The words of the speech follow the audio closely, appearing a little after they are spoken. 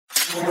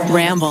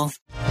Ramble.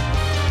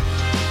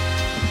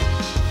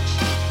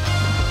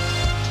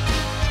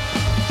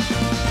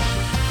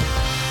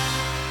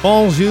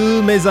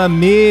 Bonjour mes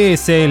amis,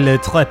 c'est le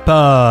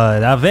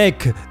tripod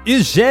avec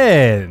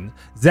Eugène,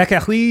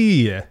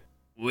 Zachary,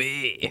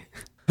 Oui.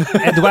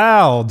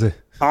 Edward,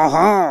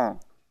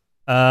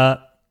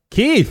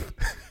 Keith,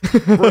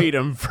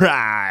 Freedom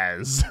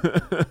fries.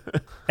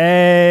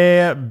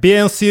 et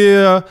bien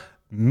sûr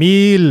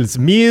Mills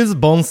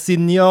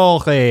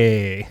Bonsignore.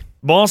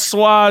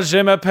 Bonsoir, je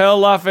m'appelle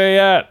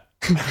Lafayette.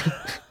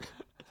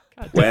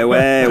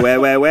 Way.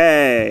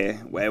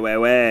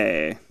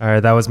 All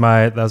right, that was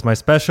my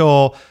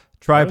special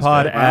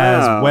tripod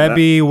as Wow,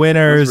 Webby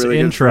winners really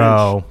good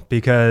intro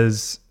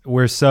because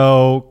we're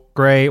so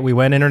great. We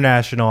went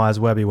international as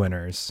Webby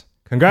winners.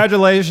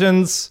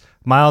 Congratulations,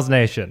 Miles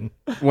Nation.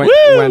 When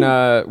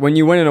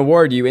you win an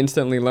award, you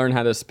instantly learn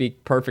how to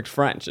speak perfect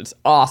French. It's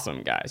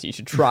awesome, guys. You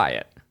should try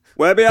it.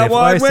 Webby C'est vrai,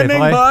 Award-winning c'est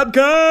vrai.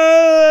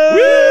 podcast!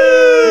 Yeah.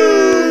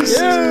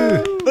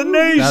 The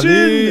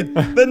nation!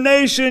 Salut. The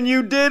nation,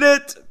 you did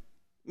it!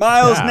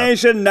 Miles Yeah.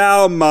 Nation,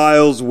 now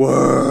Miles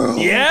World.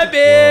 Yeah,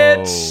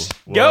 bitch.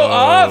 Go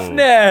off,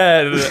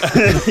 Ned.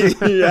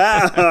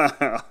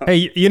 Yeah.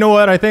 Hey, you know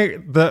what? I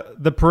think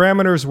the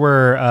parameters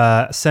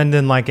were send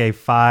in like a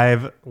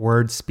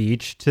 5-word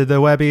speech to the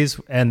Webbies,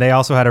 and they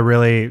also had a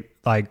really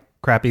like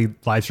crappy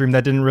live stream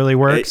that didn't really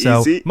work. So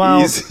Easy,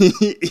 Miles,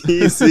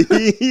 easy.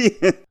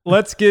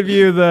 let's give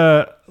you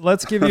the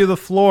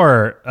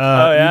floor.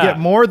 yeah. You get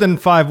more than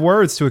 5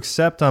 words to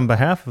accept on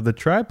behalf of the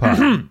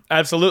tripod.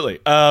 Absolutely.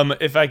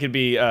 If I could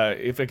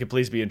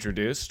please be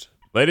introduced.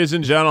 Ladies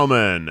and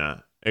gentlemen,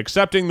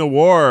 accepting the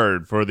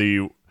award for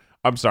the...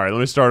 I'm sorry, let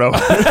me start over.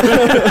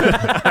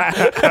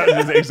 I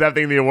was just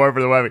accepting the award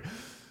for the Webby.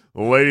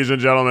 Ladies and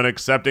gentlemen,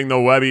 accepting the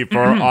Webby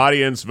for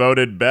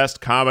audience-voted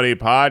best comedy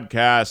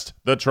podcast,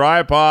 The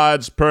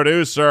Tripod's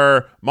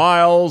producer,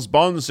 Miles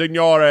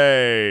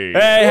Bonsignore.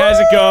 Hey, how's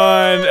it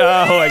going?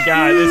 Oh my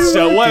God, it's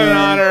what an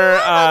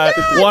honor.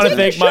 Want to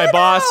thank my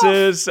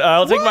bosses.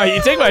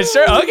 You take my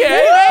shirt.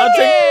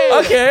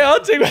 Okay, I'll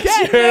take my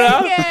shirt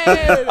off.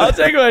 I'll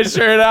take my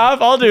shirt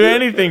off. I'll do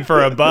anything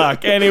for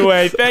 $1.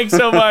 Anyway, thanks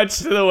so much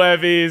to the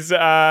Webbies.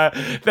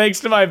 Thanks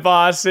to my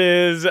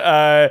bosses,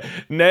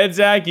 Ned,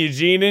 Zach,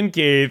 Eugene, and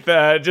Keith.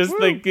 Just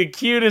the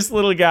cutest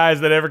little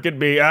guys that ever could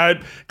be.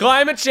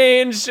 Climate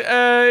change,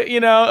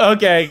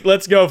 okay,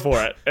 let's go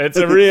for it. It's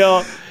a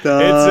real,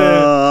 okay,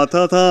 I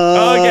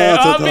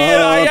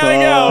gotta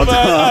go,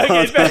 but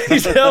okay,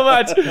 thanks so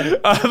much.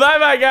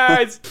 Bye-bye,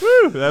 guys.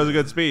 Whew, that was a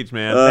good speech,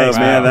 man. Oh,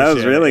 man, that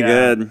was Appreciate it. really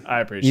Yeah, good.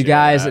 I appreciate You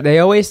guys, that. they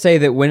always say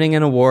that winning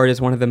an award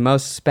is one of the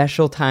most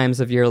special times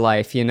of your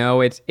life. You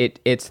know, it's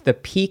the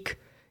peak.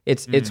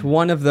 It's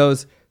one of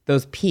those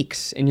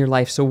peaks in your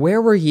life. So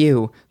where were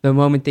you the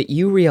moment that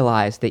you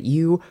realized that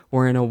you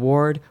were an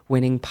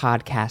award-winning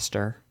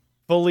podcaster?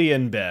 Fully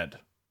in bed.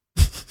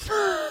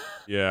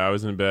 Yeah, I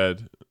was in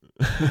bed.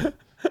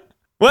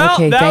 Well,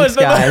 Okay, that thanks, was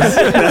the guys.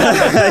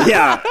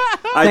 Yeah.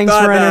 Thanks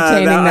for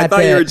entertaining I that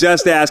thought you were bit.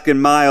 just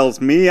asking Miles.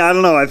 Me? I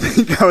don't know. I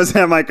think I was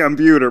at my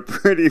computer.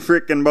 Pretty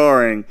freaking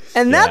boring.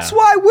 And that's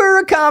why we're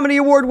a comedy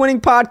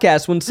award-winning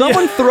podcast. When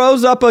someone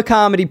throws up a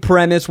comedy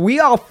premise, we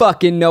all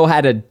fucking know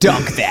how to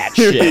dunk that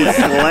shit.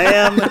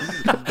 Slam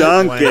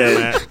dunk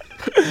it.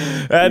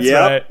 That's Yep,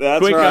 right.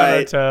 that's Quick on our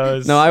right.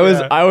 toes. No,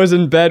 Yeah. I was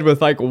in bed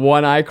with like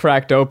one eye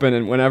cracked open,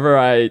 and whenever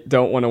I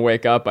don't want to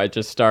wake up, I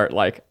just start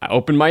I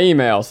open my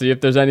email, see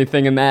if there's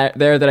anything in there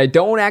that I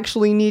don't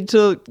actually need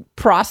to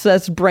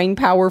process brain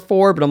power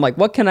for, but I'm like,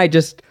 what can I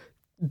just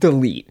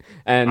delete?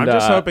 And I'm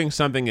just hoping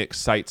something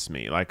excites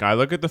me. Like, I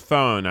look at the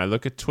phone, I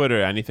look at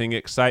Twitter, anything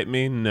excite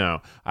me?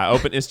 No. I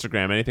open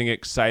Instagram, anything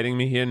exciting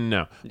me here?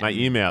 No. My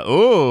email,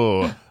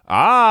 ooh.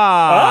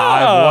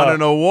 I've won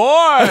an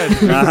award.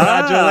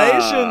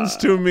 Congratulations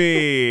to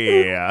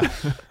me.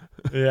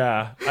 Yeah.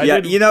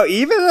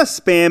 Even a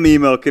spam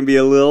email can be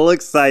a little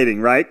exciting,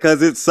 right?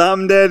 Because it's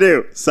something to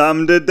do,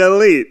 something to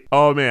delete.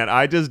 Oh, man,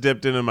 I just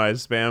dipped into my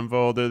spam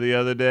folder the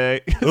other day.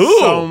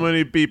 So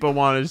many people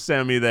want to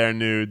send me their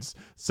nudes.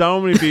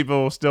 So many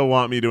people still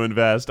want me to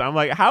invest. I'm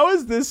like, how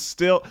is this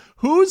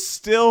who's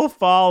still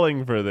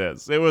falling for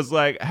this? It was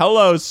like,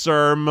 hello,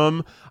 sir,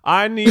 mum.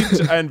 I need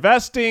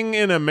investing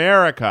in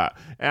America,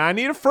 and I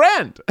need a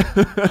friend.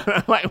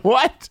 I'm like,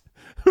 what?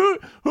 Who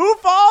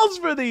falls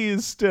for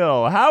these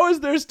still? How is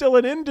there still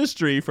an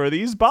industry for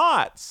these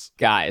bots?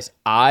 guys,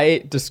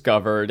 I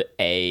discovered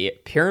a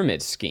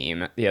pyramid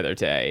scheme the other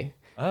day.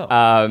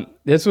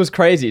 This was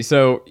crazy.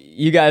 So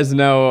you guys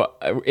know,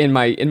 in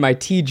my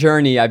tea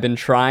journey, I've been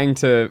trying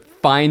to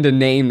find a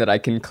name that I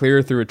can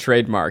clear through a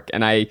trademark,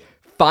 and I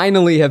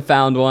finally have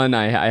found one.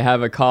 I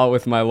have a call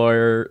with my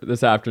lawyer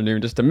this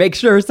afternoon just to make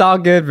sure it's all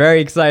good.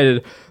 Very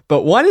excited.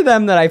 But one of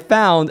them that I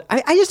found,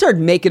 I just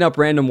started making up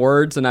random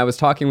words, and I was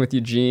talking with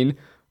Eugene.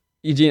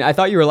 Eugene, I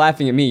thought you were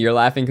laughing at me. You're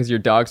laughing because your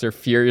dogs are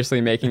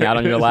furiously making out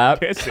on your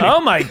lap. Oh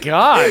my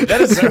God,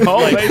 that is like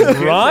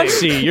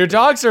raunchy. Your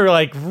dogs are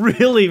like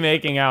really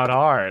making out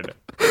hard.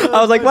 I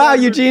was like, wow,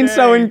 Eugene's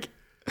so...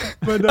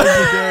 My dogs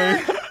are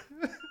gay.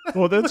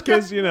 Well, that's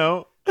because,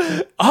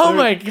 Oh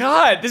my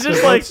God. This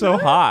is like so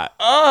hot.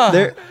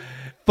 They're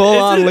full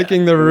on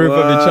licking the roof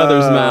of each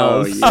other's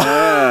mouths.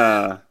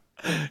 Yeah.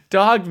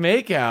 dog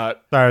makeout.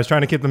 Sorry, I was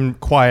trying to keep them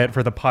quiet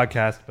for the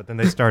podcast, but then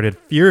they started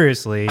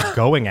furiously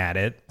going at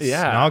it,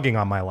 snogging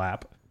on my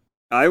lap.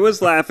 I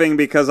was laughing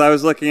because I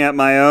was looking at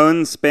my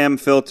own spam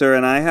filter,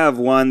 and I have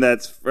one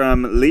that's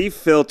from Leaf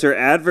Filter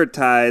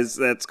Advertise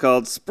that's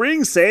called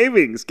Spring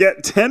Savings.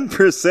 Get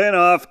 10%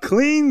 off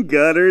clean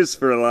gutters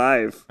for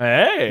life.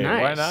 Hey,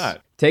 Nice. why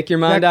not? Take your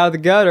mind out of the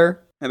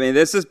gutter. I mean,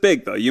 this is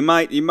big, though. You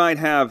might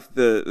have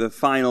the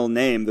final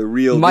name, the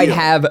real Might deal.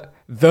 have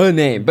the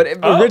name. But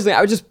originally,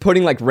 I was just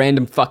putting like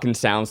random fucking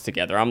sounds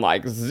together. I'm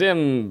like,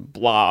 Zim,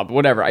 blob,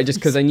 whatever.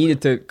 Because I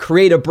needed to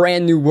create a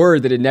brand new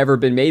word that had never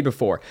been made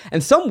before.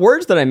 And some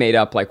words that I made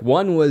up, like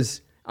one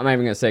was, I'm not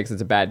even going to say because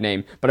it's a bad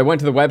name, but I went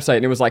to the website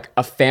and it was like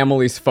a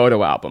family's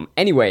photo album.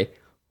 Anyway,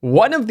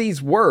 one of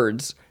these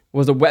words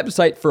was a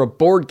website for a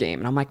board game.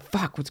 And I'm like,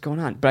 fuck, what's going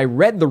on? But I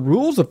read the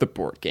rules of the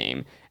board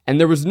game. And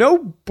there was no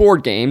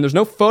board game, there's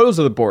no photos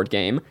of the board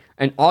game,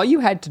 and all you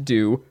had to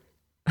do,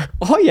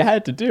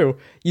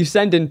 you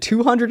send in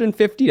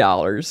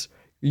 $250,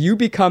 you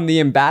become the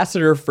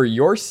ambassador for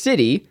your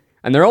city,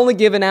 and they're only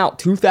giving out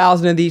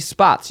 2,000 of these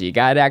spots, so you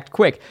gotta act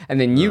quick,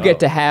 and then you get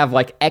to have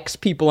like X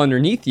people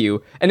underneath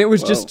you, and it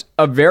was just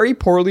a very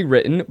poorly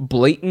written,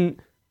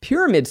 blatant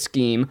pyramid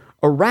scheme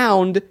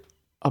around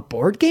a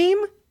board game?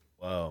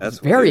 Whoa. That's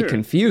Very weird.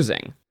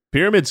 confusing.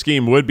 Pyramid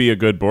Scheme would be a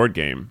good board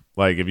game.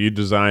 Like if you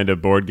designed a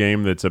board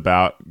game that's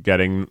about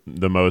getting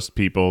the most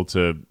people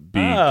to be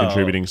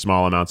contributing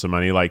small amounts of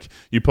money, like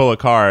you pull a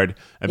card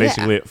and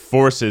basically it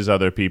forces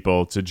other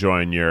people to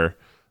join your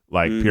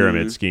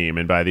pyramid scheme,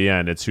 and by the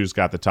end it's who's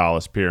got the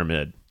tallest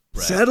pyramid.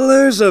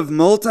 Settlers of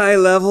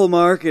multi-level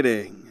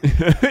marketing.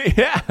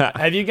 Yeah.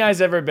 Have you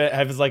guys ever been,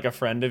 has like a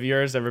friend of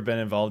yours ever been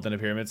involved in a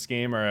pyramid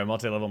scheme or a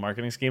multi-level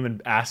marketing scheme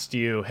and asked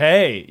you,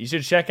 hey, you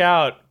should check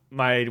out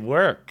my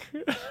work?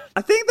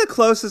 I think the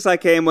closest I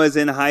came was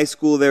in high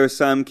school. There were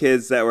some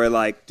kids that were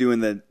like doing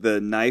the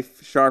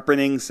knife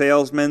sharpening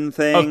salesman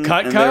thing. Oh,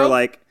 Cutco? And they were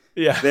like,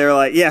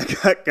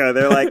 Cutco.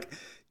 They're like,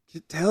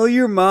 tell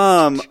your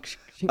mom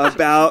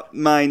about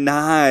my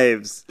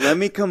knives. Let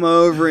me come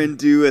over and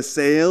do a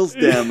sales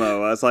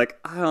demo. I was like,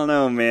 I don't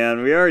know,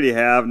 man. We already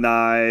have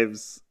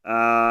knives.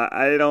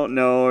 I don't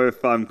know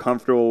if I'm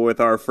comfortable with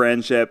our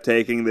friendship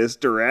taking this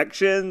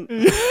direction.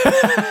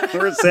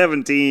 We're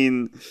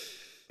 17.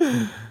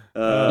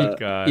 Oh,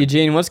 God.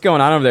 Eugene, what's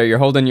going on over there? You're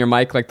holding your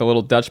mic like the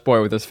little Dutch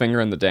boy with his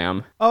finger in the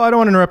dam. Oh, I don't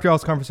want to interrupt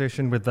y'all's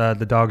conversation with the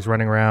dogs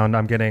running around.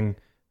 I'm getting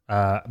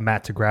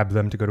Matt to grab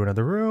them to go to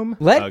another room.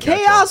 Let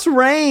chaos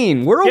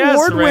reign. We're Chaos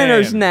award reign.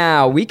 winners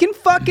now. We can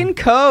fucking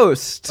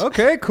coast.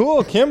 Okay,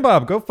 cool.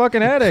 Kimbab, go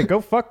fucking at it.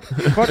 Go fuck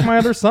my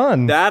other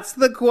son. That's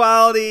the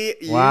quality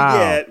you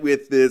get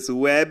with this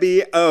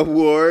Webby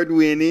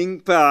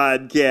award-winning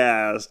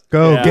podcast.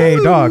 Go gay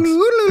dogs.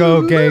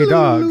 Go gay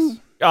dogs.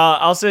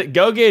 I'll say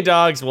 "Go Gay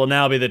Dogs" will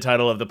now be the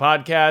title of the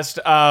podcast.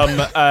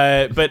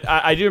 But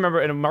I do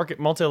remember in a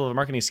multi-level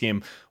marketing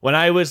scheme when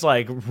I was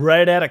like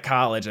right out of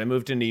college. I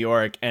moved to New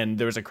York, and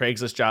there was a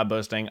Craigslist job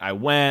posting.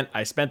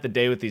 I spent the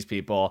day with these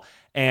people,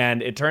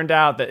 and it turned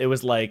out that it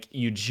was like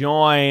you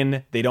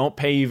join, they don't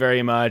pay you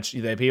very much.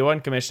 They pay you one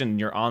commission, and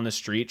you're on the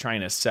street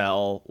trying to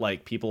sell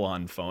like people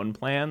on phone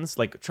plans,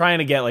 like trying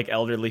to get like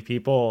elderly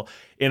people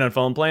in on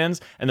phone plans.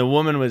 And the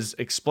woman was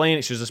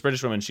explaining, she was this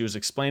British woman, she was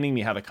explaining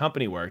me how the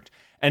company worked.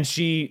 And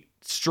she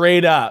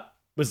straight up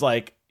was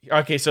like,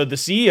 okay, so the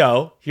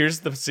CEO,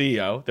 here's the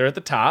CEO, they're at the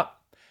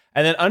top.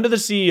 And then under the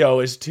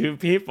CEO is two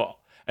people.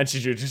 And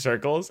she drew two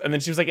circles. And then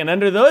she was like, and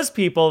under those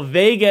people,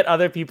 they get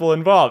other people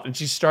involved. And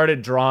she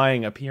started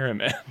drawing a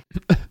pyramid.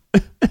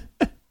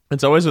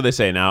 It's always what they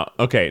say now.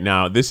 Okay,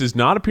 now this is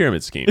not a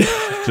pyramid scheme,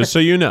 just so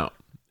you know.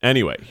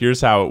 Anyway, here's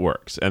how it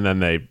works. And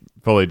then they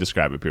fully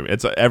describe a pyramid.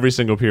 It's every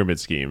single pyramid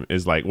scheme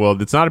is like, well,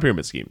 it's not a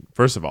pyramid scheme.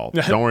 First of all,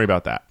 don't worry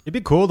about that. It'd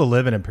be cool to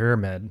live in a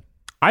pyramid.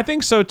 I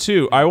think so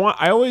too. I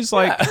always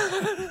like,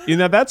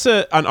 that's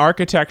an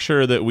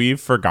architecture that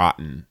we've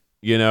forgotten.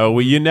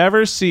 You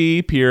never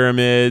see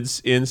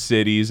pyramids in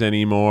cities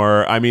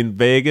anymore. I mean,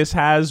 Vegas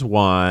has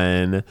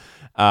one,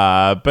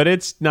 but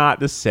it's not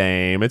the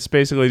same. It's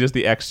basically just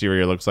the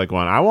exterior looks like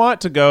one. I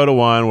want to go to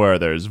one where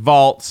there's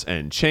vaults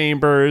and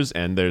chambers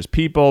and there's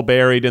people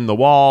buried in the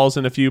walls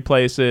in a few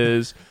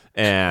places.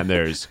 And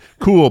there's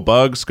cool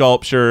bug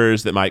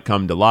sculptures that might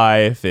come to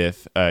life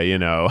if,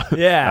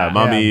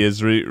 mummy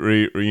is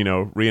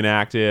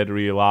reenacted,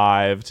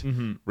 relived,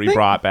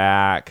 rebrought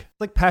back.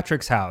 Like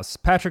Patrick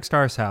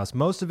Starr's house.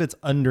 Most of it's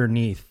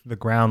underneath the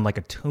ground like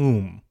a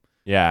tomb.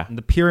 Yeah. And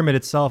the pyramid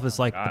itself is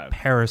like the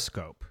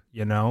periscope,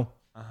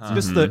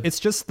 It's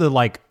just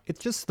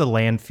the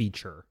land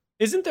feature.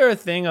 Isn't there a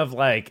thing of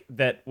like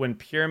that when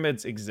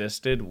pyramids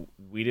existed,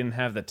 we didn't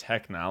have the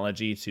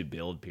technology to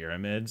build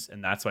pyramids,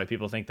 and that's why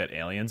people think that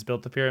aliens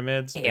built the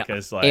pyramids?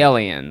 Because like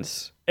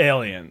aliens.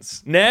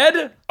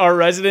 Ned, our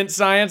resident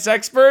science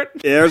expert.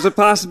 There's a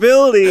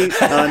possibility,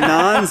 a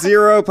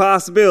non-zero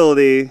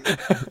possibility.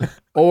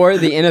 Or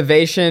the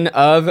innovation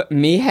of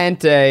mi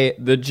gente,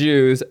 the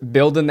Jews,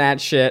 building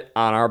that shit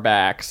on our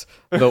backs.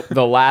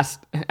 The last,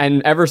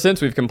 and ever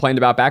since we've complained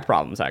about back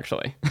problems,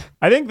 actually.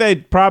 I think they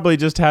probably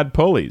just had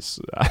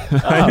pulleys.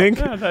 I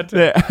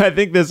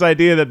think this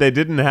idea that they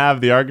didn't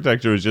have the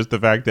architecture was just the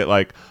fact that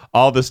like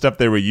all the stuff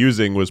they were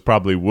using was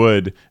probably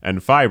wood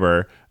and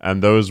fiber,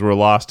 and those were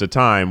lost to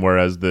time,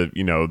 whereas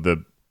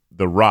the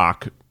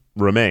rock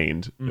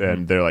remained.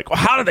 And they're like, well,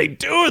 how do they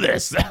do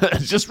this?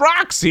 It's just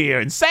rocks here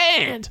and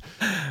sand.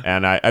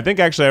 And I think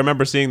actually I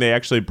remember seeing they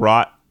actually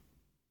brought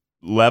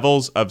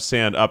levels of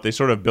sand up. They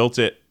sort of built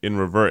it in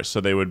reverse,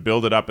 so they would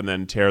build it up and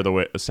then tear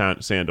the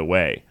sand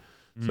away.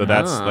 So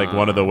that's like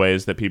one of the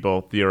ways that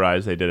people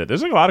theorize they did it.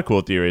 There's like a lot of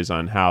cool theories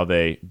on how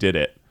they did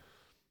it.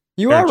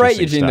 You are right,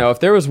 Eugene, though. If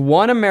there was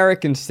one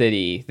American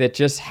city that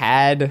just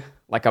had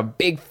like a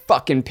big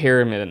fucking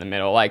pyramid in the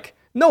middle, like,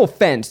 no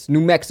offense, New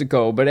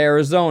Mexico, but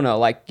Arizona,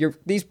 like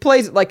these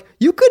places, like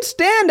you could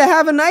stand to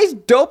have a nice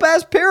dope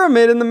ass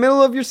pyramid in the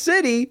middle of your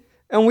city,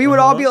 and we would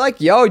all be like,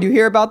 yo, do you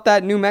hear about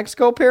that New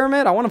Mexico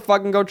pyramid? I want to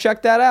fucking go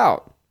check that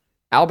out.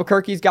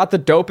 Albuquerque's got the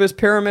dopest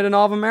pyramid in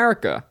all of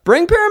America.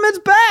 Bring pyramids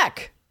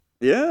back.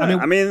 Yeah,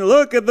 I mean,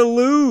 look at the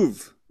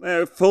Louvre.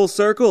 Full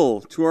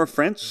circle to our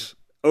French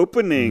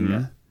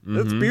opening.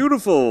 That's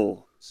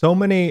beautiful. So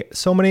many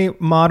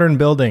modern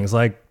buildings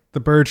like the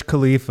Burj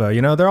Khalifa,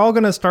 they're all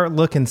going to start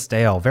looking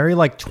stale, very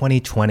like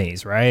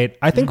 2020s, right?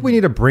 I think we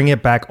need to bring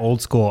it back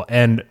old school,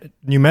 and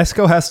New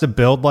Mexico has to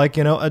build like,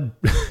 a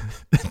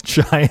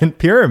giant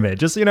pyramid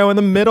just, in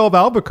the middle of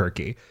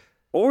Albuquerque.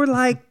 Or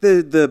like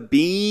the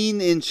Bean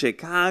in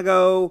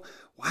Chicago.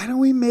 Why don't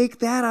we make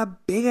that a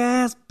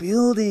big-ass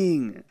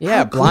building?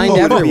 Yeah, blind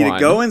everyone. To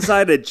go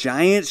inside a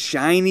giant,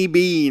 shiny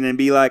bean and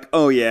be like,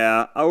 oh,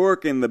 yeah, I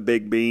work in the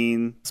big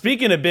bean.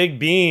 Speaking of big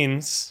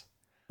beans...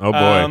 Oh,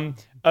 boy.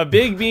 A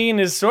big bean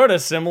is sort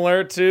of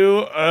similar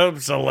to a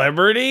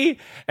celebrity,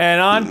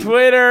 and on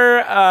Twitter,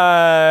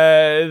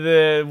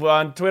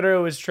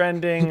 it was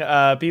trending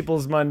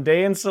people's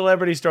mundane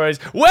celebrity stories.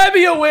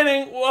 Webby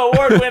award-winning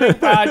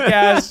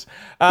podcast,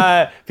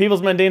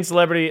 people's mundane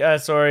celebrity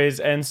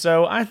stories, and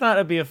so I thought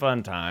it'd be a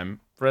fun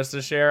time for us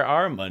to share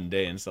our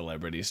mundane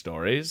celebrity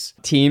stories.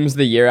 Teams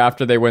the year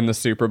after they win the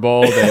Super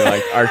Bowl, they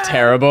like are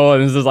terrible,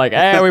 and this is like,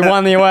 hey, we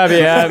won the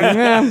Webby.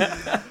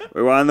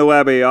 We won the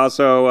Webby.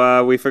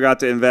 Also, we forgot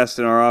to invest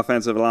in our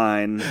offensive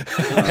line.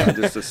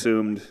 Just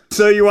assumed.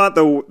 So you want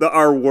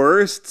our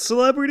worst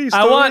celebrity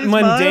stories? I want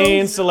mundane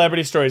Miles?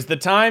 celebrity stories. The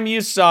time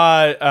you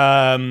saw...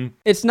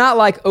 It's not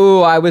like,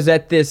 oh, I was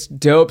at this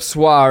dope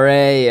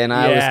soiree and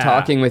I was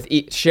talking with,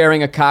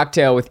 sharing a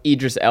cocktail with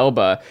Idris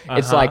Elba.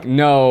 It's like,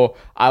 no,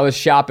 I was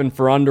shopping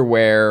for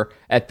underwear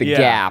at the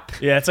Gap.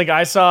 Yeah, it's like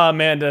I saw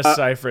Amanda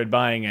Seyfried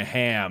buying a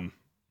ham.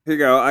 Here you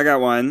go. I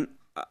got one.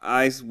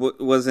 I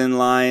was in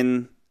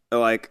line...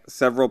 like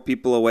several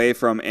people away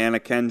from Anna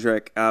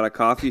Kendrick at a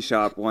coffee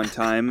shop one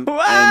time.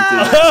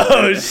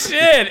 Wow!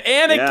 Shit,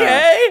 Anna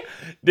K?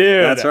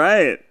 Dude. That's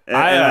right. And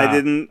I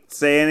didn't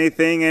say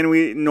anything,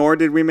 and nor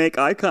did we make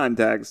eye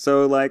contact.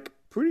 So, like,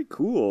 pretty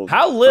cool.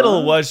 How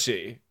little was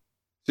she?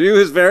 She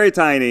was very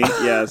tiny.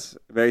 Yes,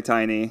 very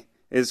tiny.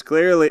 It's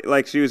clearly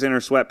like she was in her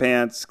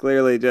sweatpants.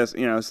 Clearly, just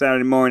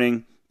Saturday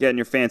morning, getting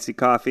your fancy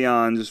coffee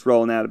on, just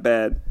rolling out of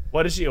bed.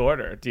 What did she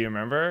order? Do you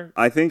remember?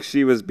 I think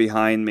she was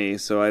behind me,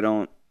 so I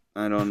don't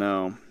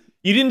know.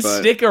 You didn't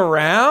stick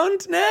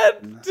around,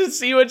 Ned, to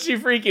see what she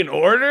freaking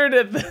ordered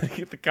at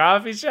the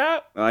coffee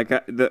shop?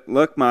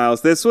 Look,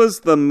 Miles, this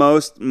was the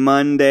most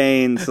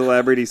mundane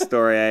celebrity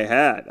story I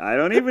had. I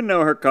don't even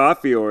know her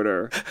coffee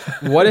order.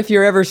 What if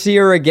you ever see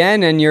her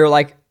again and you're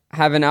like,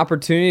 have an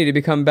opportunity to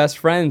become best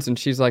friends, and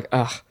she's like,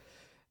 ugh,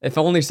 if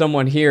only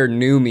someone here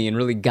knew me and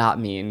really got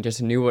me and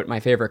just knew what my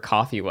favorite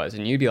coffee was,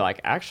 and you'd be like,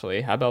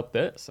 actually, how about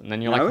this? And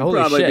then you're like,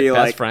 holy shit,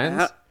 best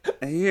friends?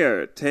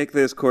 Here, take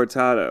this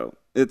cortado.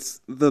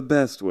 It's the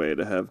best way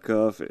to have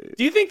coffee.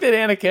 Do you think that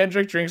Anna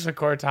Kendrick drinks a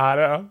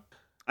cortado?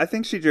 I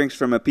think she drinks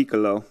from a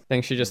piccolo. I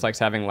think she just likes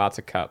having lots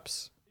of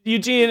cups.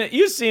 Eugene,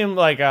 you seem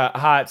like a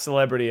hot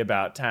celebrity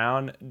about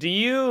town. Do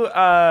you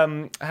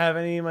have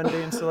any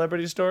mundane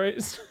celebrity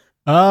stories?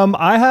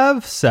 I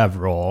have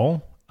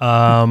several.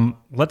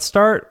 Let's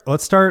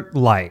start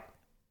light.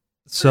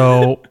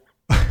 So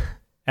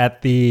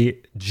at the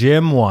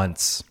gym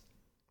once,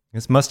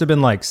 this must have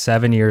been like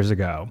 7 years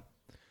ago,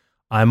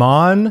 I'm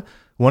on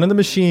one of the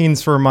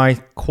machines for my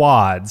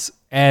quads,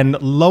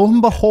 and lo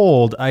and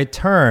behold, I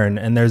turn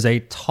and there's a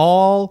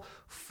tall,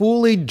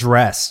 fully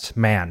dressed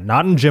man,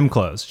 not in gym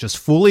clothes, just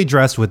fully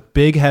dressed with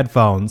big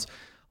headphones,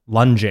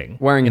 lunging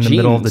wearing in the jeans,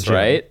 middle of the gym,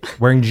 right?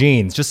 Wearing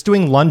jeans, just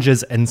doing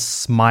lunges and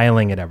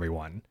smiling at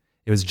everyone.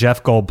 It was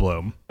Jeff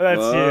Goldblum.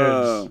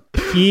 That's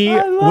huge. He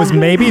was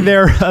maybe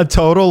there a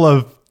total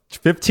of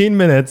 15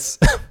 minutes,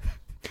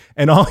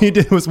 and all he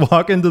did was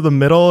walk into the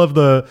middle of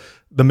the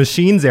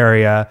machines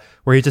area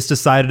where he just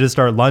decided to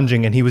start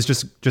lunging, and he was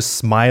just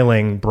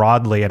smiling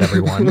broadly at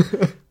everyone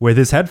with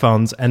his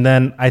headphones. And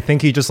then I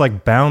think he just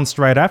like bounced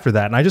right after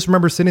that. And I just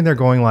remember sitting there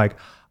going like,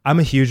 I'm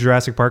a huge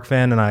Jurassic Park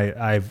fan, and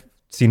I've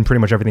seen pretty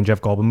much everything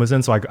Jeff Goldblum was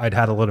in, so I'd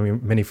had a little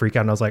mini freak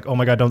out, and I was like, oh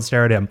my God, don't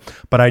stare at him.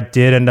 But I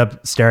did end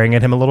up staring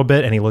at him a little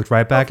bit, and he looked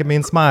right back at me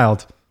and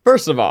smiled.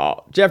 First of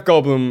all, Jeff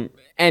Goldblum,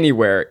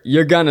 anywhere,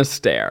 you're gonna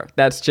stare.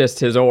 That's just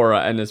his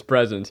aura and his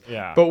presence.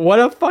 Yeah. But what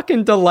a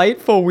fucking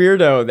delightful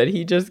weirdo that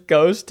he just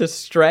goes to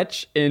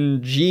stretch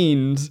in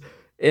jeans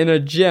in a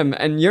gym.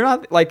 And you're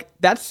not, like,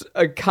 that's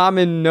a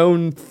common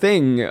known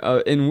thing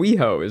in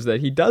WeHo, is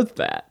that he does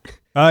that.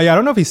 Yeah, I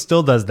don't know if he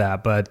still does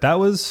that, but that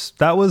was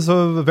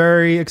a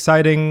very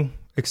exciting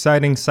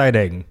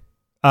sighting.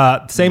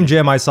 Same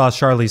gym I saw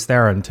Charlize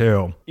Theron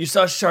too. You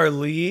saw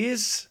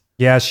Charlize?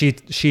 Yeah,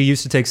 she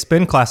used to take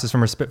spin classes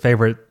from her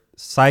favorite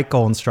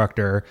cycle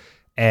instructor,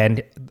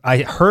 and I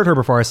heard her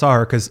before I saw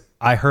her because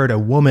I heard a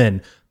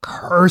woman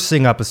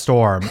cursing up a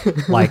storm,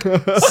 like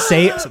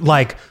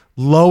like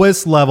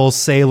lowest level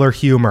sailor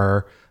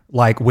humor,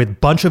 like with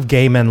bunch of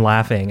gay men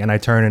laughing, and I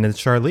turn and it's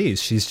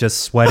Charlize. She's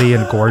just sweaty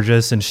and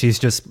gorgeous, and she's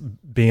just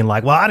being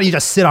like, well, why don't you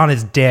just sit on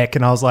his dick?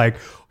 And I was like,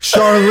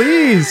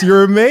 Charlize,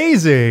 you're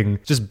amazing.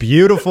 Just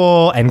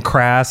beautiful and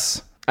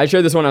crass. I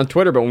shared this one on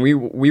Twitter, but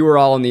when we were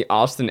all in the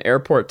Austin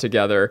airport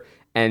together,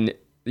 and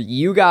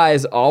you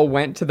guys all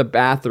went to the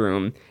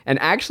bathroom, and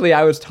actually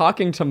I was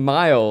talking to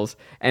Miles,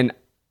 and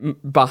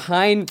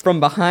from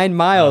behind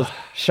Miles,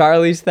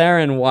 Charlize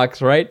Theron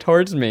walks right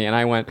towards me, and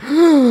I went,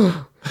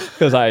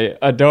 because I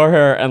adore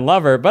her and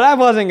love her, but I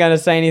wasn't going to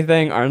say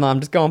anything, or no, I'm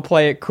just going to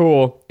play it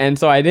cool. And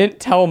so I didn't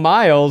tell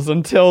Miles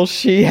until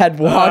she had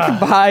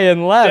walked by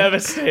and left.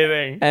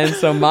 Devastating. And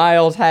so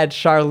Miles had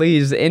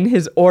Charlize in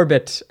his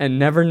orbit and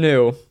never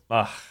knew.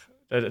 Ugh,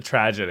 a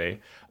tragedy.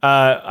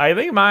 I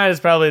think mine is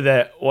probably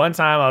that one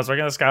time I was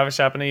working at a coffee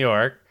shop in New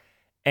York,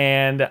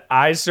 and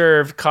I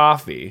served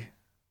coffee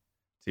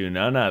to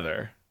none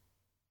other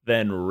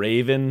than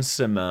Raven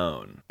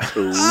Simone.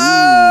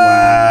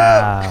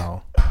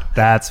 Wow.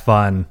 That's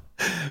fun.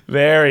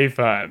 Very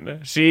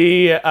fun.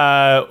 She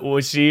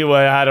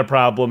had a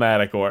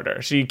problematic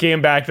order. She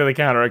came back to the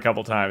counter a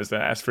couple times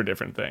and asked for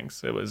different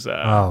things. It was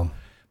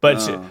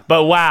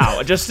but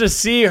wow, just to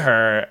see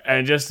her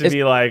and just to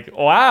be like,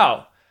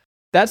 wow.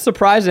 That's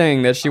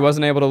surprising that she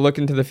wasn't able to look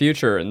into the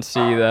future and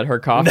see that her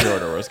coffee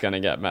order was going to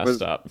get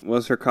messed up.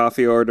 Was her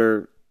coffee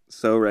order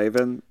so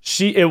Raven?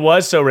 It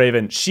was so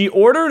Raven. She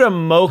ordered a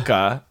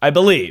mocha, I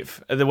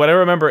believe. What I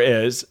remember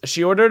is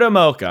she ordered a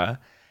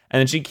mocha, and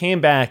then she came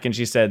back and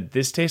she said,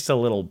 "This tastes a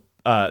little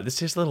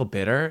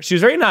bitter." She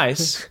was very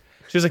nice.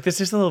 She was like, "This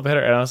tastes a little bitter,"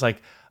 and I was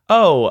like,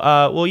 "Oh,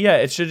 well, yeah,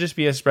 it should just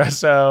be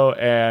espresso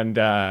and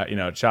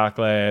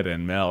chocolate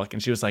and milk."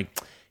 And she was like,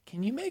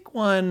 "Can you make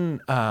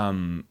one?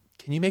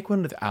 Can you make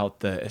one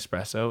without the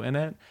espresso in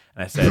it?"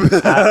 And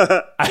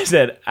I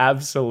said,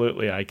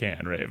 "Absolutely, I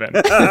can, Raven."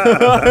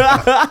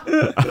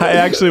 I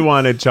actually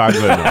wanted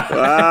chocolate milk.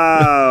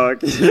 Wow,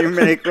 can you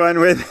make one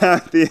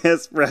without the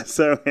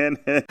espresso in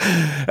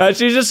it?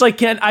 She's just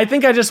like, I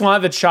think I just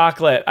want the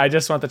chocolate. I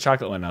just want the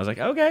chocolate one. I was like,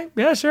 okay,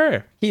 yeah,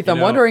 sure. Keith,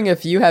 I'm wondering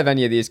if you have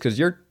any of these, because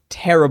you're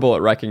terrible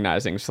at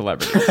recognizing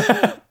celebrities.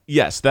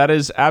 Yes, that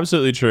is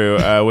absolutely true.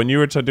 When you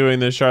were doing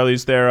the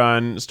Charlize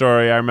Theron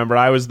story, I remember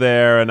I was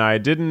there and I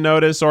didn't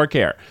notice or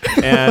care.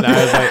 And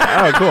I was like,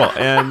 oh, cool.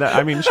 And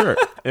I mean, sure.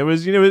 It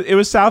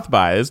was South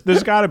by.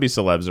 There's got to be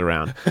celebs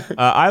around.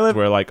 I live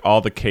where like all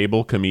the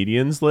cable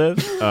comedians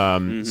live.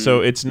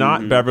 So it's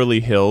not Beverly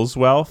Hills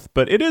wealth,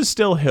 but it is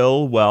still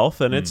Hill wealth,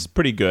 and it's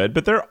pretty good.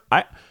 But they're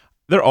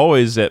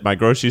always at my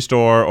grocery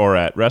store or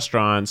at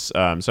restaurants.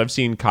 So I've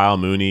seen Kyle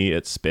Mooney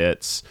at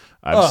Spitz.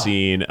 I've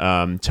seen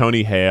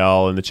Tony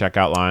Hale in the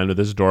checkout line with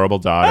his adorable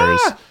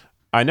daughters.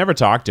 I never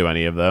talked to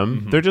any of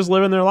them. They're just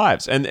living their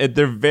lives. And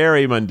they're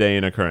very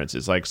mundane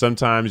occurrences. Like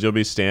sometimes you'll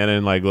be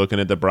standing like looking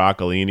at the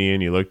broccolini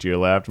and you look to your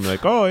left and be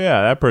like, oh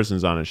yeah, that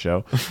person's on a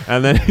show.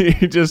 And then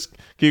you just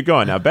keep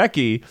going. Now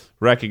Becky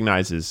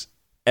recognizes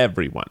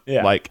everyone.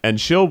 Yeah. Like,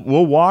 and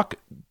we'll walk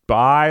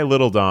by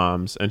Little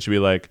Dom's and she'll be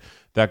like,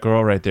 that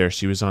girl right there,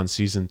 she was on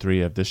season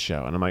 3 of this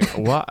show. And I'm like,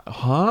 what?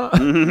 Huh?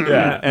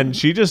 Yeah. And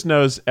she just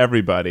knows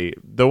everybody.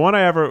 The one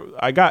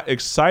I got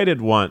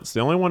excited once, the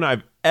only one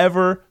I've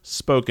ever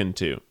spoken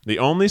to, the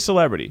only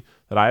celebrity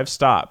that I have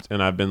stopped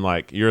and I've been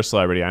like, you're a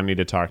celebrity, I need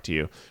to talk to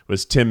you,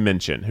 was Tim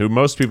Minchin, who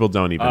most people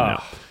don't even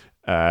know.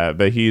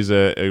 But he's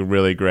a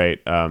really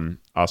great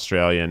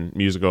Australian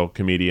musical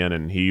comedian,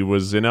 and he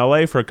was in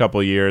LA for a couple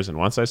of years. And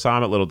once I saw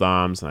him at Little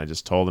Dom's, and I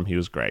just told him he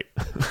was great.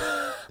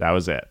 That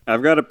was it.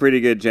 I've got a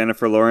pretty good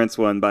Jennifer Lawrence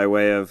one by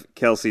way of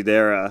Kelsey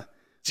Dara.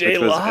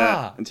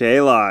 J-Law.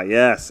 J-Law,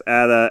 yes.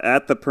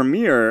 At the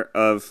premiere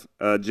of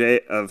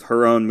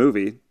her own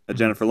movie, a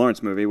Jennifer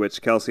Lawrence movie,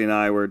 which Kelsey and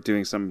I were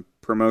doing some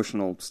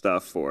promotional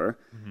stuff for.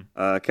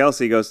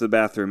 Kelsey goes to the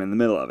bathroom in the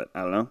middle of it.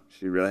 I don't know.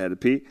 She really had to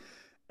pee.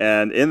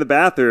 And in the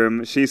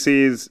bathroom, she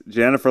sees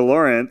Jennifer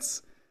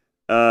Lawrence.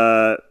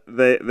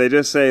 They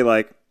just say,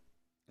 like,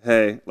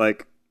 hey,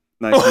 like,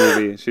 nice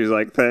movie. She's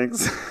like,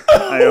 thanks.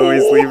 I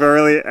always leave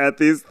early at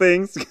these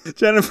things.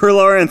 Jennifer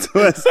Lawrence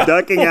was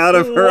ducking out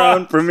of her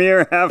own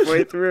premiere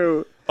halfway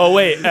through. Oh,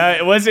 wait.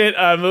 Was it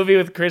a movie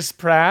with Chris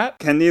Pratt?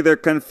 Can neither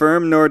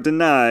confirm nor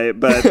deny,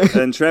 but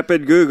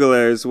intrepid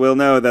Googlers will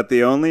know that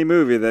the only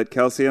movie that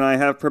Kelsey and I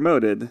have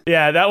promoted.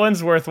 Yeah, that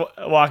one's worth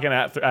walking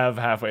out of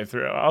halfway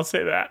through. I'll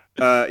say that.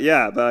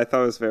 Yeah, but I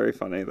thought it was very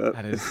funny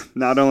that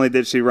not only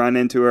did she run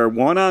into her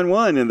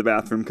one-on-one in the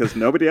bathroom because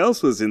nobody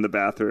else was in the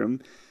bathroom,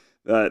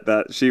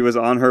 that she was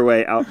on her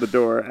way out the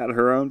door at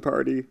her own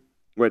party,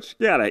 which,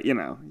 you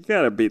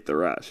gotta beat the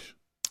rush.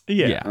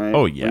 Yeah. Right?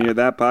 Oh, yeah. When you're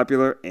that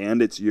popular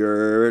and it's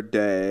your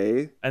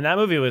day. And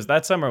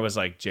that summer was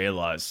like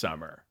J-Law's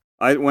summer.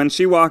 When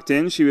she walked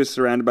in, she was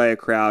surrounded by a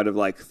crowd of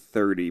like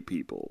 30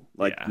 people.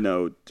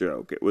 No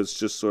joke. It was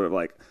just sort of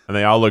like... And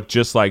they all looked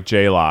just like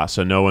J-Law,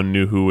 so no one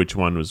knew which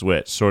one was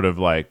which. Sort of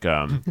like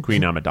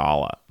Queen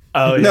Amidala.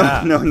 Oh,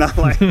 yeah. No, not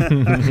like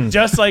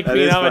just like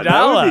Queen Amidala.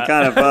 That would be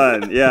kind of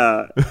fun,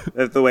 yeah.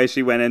 If the way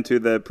she went into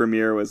the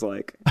premiere was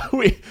like...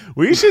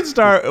 we should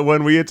start,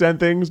 when we attend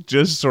things,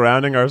 just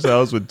surrounding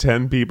ourselves with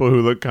 10 people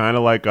who look kind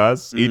of like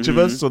us, each of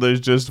us, so there's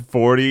just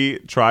 40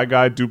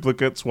 Try-Guy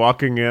duplicates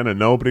walking in and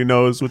nobody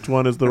knows which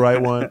one is the right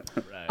one.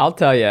 I'll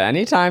tell you,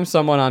 anytime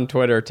someone on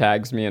Twitter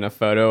tags me in a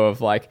photo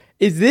of like,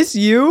 is this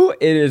you?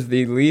 It is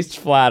the least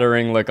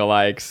flattering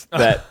lookalikes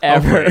that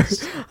ever.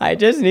 I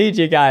just need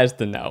you guys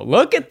to know.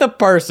 Look at the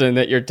person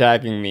that you're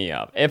tagging me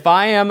of. If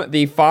I am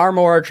the far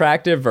more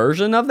attractive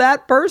version of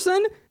that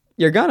person,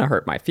 you're gonna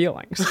hurt my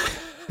feelings.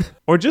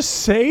 Or just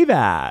say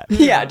that.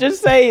 Yeah,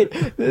 just say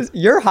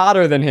you're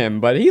hotter than him,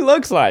 but he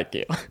looks like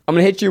you. I'm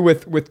gonna hit you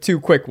with two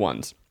quick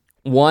ones.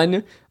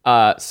 One,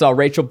 saw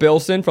Rachel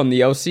Bilson from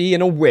the OC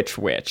in a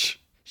witch.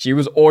 She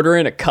was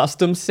ordering a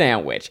custom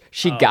sandwich.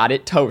 She got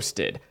it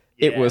toasted.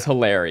 It was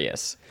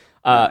hilarious.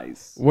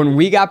 Nice. When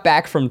we got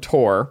back from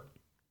tour,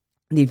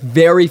 the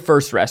very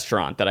first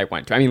restaurant that I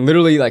went to, I mean,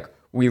 literally, like,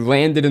 we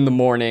landed in the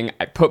morning.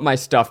 I put my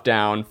stuff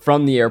down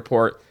from the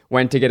airport,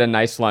 went to get a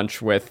nice lunch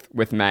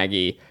with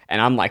Maggie,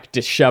 and I'm, like,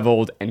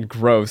 disheveled and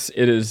gross.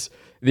 It is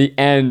the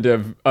end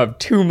of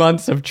 2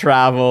 months of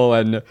travel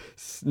and,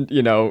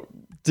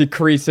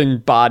 decreasing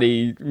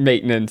body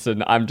maintenance,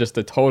 and I'm just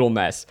a total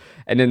mess.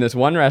 And in this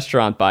one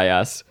restaurant by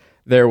us,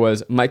 there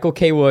was Michael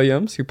K.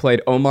 Williams, who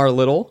played Omar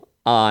Little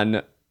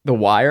on The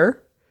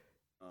Wire,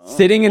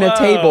 sitting in a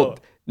table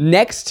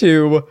next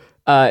to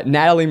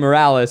Natalie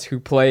Morales, who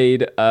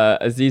played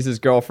Aziz's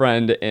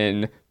girlfriend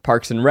in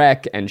Parks and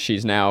Rec, and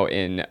she's now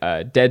in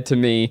Dead to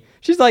Me.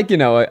 She's like,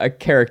 a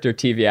character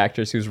TV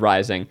actress who's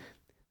rising.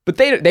 But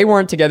they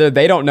weren't together.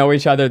 They don't know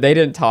each other. They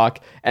didn't talk.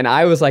 And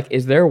I was like,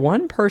 is there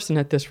one person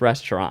at this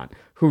restaurant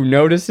who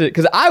noticed it?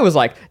 Because I was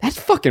like, that's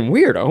fucking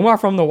weird. Omar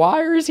from The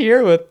Wire is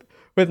here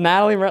with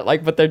Natalie,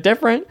 but they're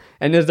different.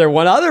 And is there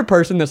one other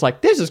person that's like,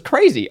 this is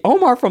crazy.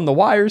 Omar from The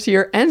Wire's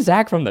here and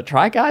Zach from the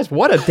Try Guys.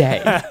 What a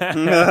day.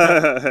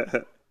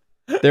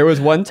 There was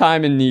one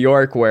time in New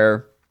York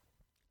where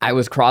I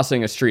was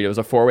crossing a street. It was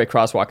a 4-way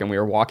crosswalk, and we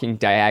were walking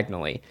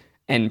diagonally.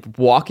 And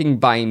walking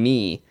by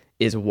me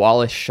is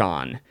Wallace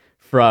Shawn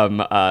from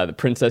The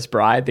Princess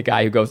Bride, the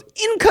guy who goes,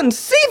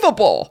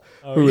 inconceivable,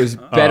 who is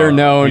better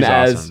known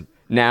as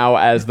now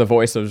as the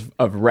voice of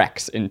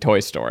Rex in Toy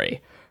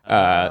Story.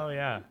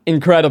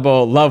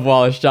 Incredible, love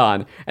Wallace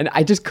Shawn. And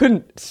I just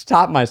couldn't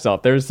stop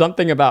myself. There was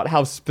something about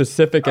how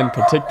specific and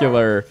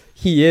particular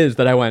he is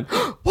that I went,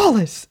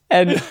 Wallace!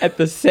 And at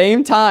the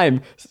same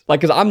time, like,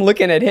 because I'm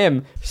looking at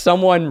him,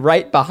 someone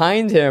right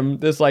behind him,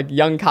 this like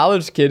young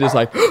college kid is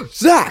like,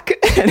 Zach!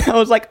 And I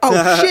was like,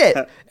 oh shit,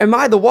 am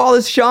I the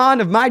Wallace Shawn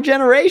of my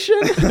generation?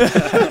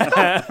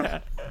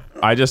 I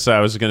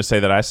was going to say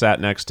that I sat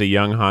next to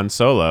young Han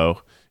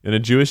Solo in a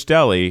Jewish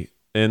deli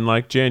in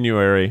like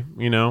January.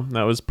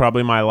 That was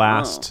probably my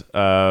last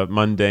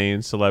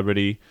mundane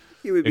celebrity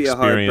He would be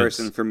experience. a hard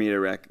person for me to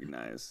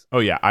recognize. Oh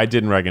yeah, I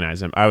didn't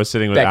recognize him. I was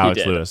sitting with Becky Alex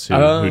did. Lewis, who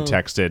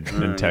texted.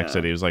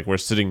 Yeah. He was like, "We're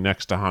sitting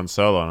next to Han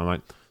Solo," and I'm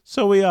like,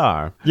 "So we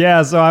are."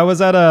 Yeah, so I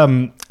was at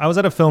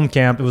a film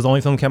camp. It was the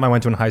only film camp I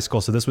went to in high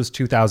school. So this was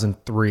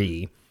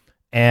 2003,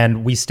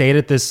 and we stayed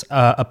at this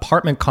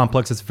apartment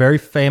complex that's very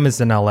famous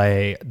in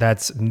LA.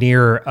 That's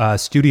near a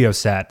studio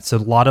set. So a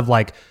lot of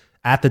like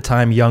at the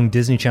time young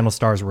Disney Channel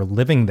stars were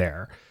living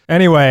there.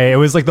 Anyway, it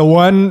was like the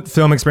one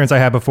film experience I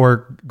had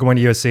before going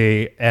to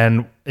USC,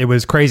 and it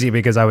was crazy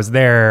because I was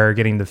there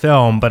getting the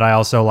film, but I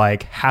also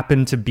like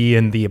happened to be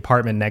in the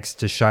apartment next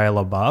to Shia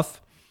LaBeouf,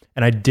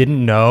 and I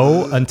didn't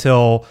know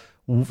until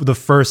the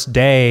first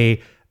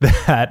day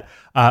that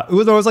it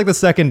was always like the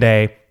second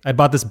day. I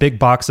bought this big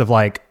box of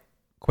like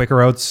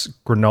Quaker Oats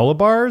granola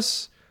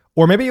bars,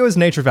 or maybe it was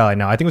Nature Valley.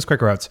 No, I think it was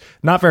Quaker Oats.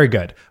 Not very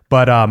good,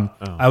 but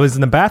I was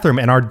in the bathroom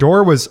and our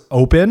door was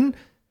open,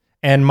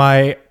 and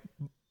my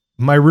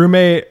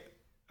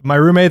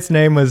roommate's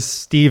name was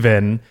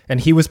Steven,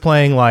 and he was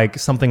playing like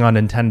something on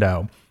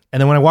Nintendo.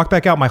 And then when I walked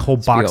back out, my whole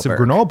box of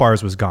granola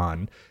bars was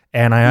gone.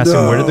 And I asked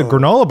him, where did the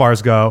granola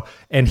bars go?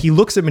 And he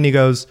looks at me and he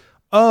goes,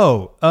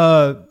 Shia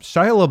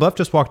LaBeouf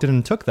just walked in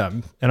and took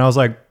them. And I was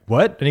like,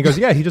 what? And he goes,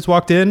 yeah, he just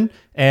walked in.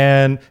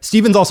 And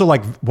Steven's also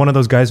like one of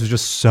those guys who's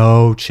just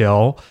so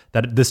chill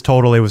that this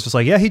totally was just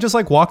like, yeah, he just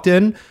like walked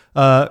in,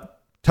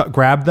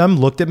 grabbed them,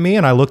 looked at me,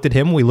 and I looked at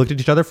him. We looked at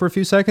each other for a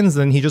few seconds.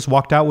 Then he just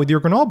walked out with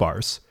your granola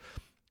bars.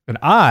 And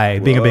I,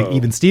 being a big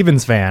Even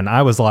Stevens fan,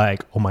 I was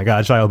like, oh my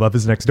God, Shia LaBeouf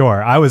is next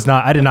door.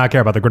 I did not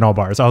care about the granola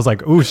bars. I was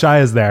like, ooh,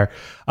 Shia is there.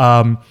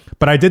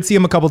 But I did see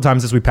him a couple of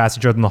times as we passed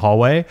each other in the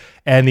hallway.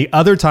 And the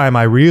other time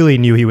I really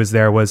knew he was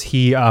there was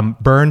he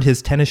burned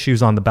his tennis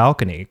shoes on the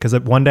balcony. Because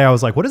one day I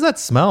was like, what does that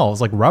smell? It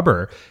was like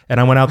rubber. And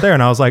I went out there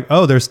and I was like,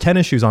 oh, there's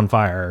tennis shoes on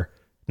fire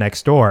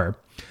next door.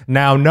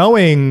 Now,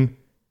 knowing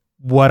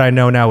what I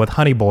know now with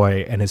Honey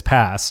Boy and his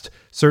past,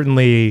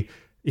 certainly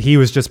he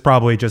was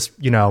probably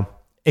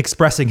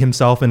expressing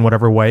himself in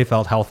whatever way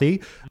felt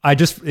healthy. It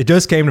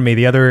just came to me.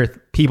 The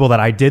other people that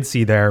I did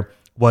see there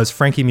was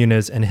Frankie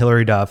Muniz and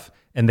Hilary Duff,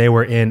 and they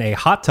were in a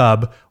hot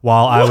tub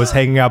while I was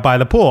hanging out by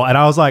the pool. And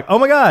I was like, oh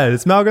my God,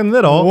 it's Malcolm in the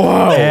Middle.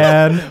 Whoa.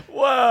 And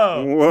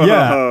Whoa.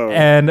 yeah,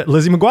 and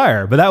Lizzie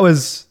McGuire. But that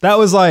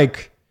was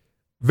like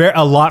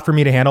a lot for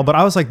me to handle. But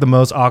I was like the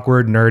most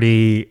awkward,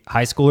 nerdy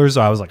high schooler.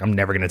 So I was like, I'm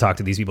never going to talk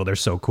to these people. They're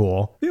so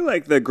cool. I feel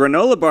like the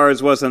granola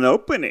bars was an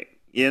opening.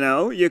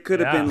 You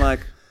could have been like,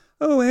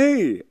 oh,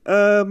 hey,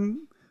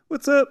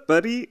 what's up,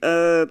 buddy?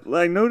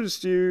 I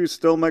noticed you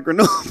stole my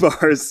granola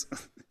bars.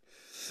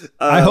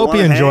 I hope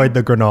he enjoyed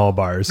the granola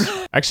bars.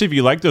 Actually, if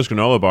you like those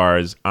granola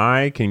bars,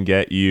 I can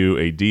get you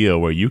a deal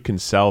where you can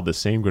sell the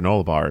same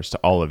granola bars to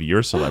all of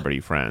your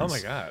celebrity friends. Oh my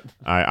God.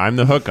 I'm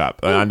the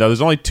hookup. I know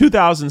there's only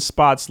 2,000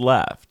 spots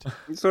left.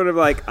 It's sort of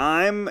like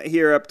I'm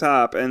here up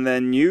top, and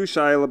then you,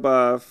 Shia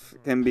LaBeouf,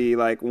 can be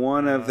like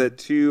one of the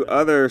two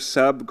other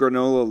sub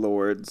granola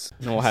lords.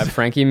 And we'll have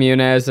Frankie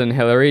Muniz and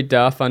Hilary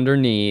Duff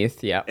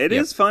underneath. Yeah. It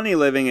is funny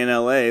living in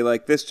LA.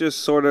 Like, this just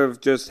sort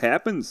of just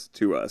happens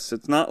to us.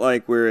 It's not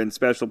like we're in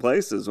special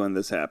places when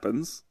this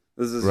happens.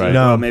 This is right.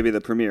 Well, maybe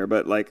the premiere,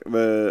 but like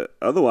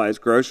otherwise,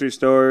 grocery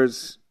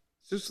stores.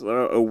 It's just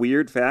a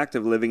weird fact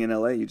of living in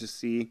LA. You just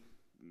see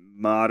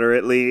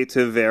moderately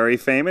to very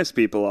famous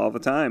people all the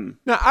time.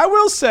 Now, I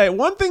will say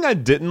one thing I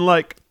didn't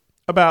like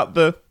about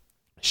the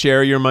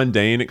share your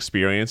mundane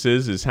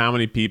experiences is how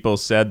many people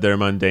said their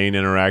mundane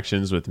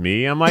interactions with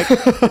me. I'm like,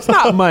 it's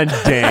not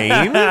mundane.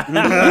 One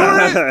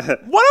of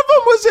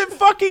them was at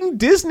fucking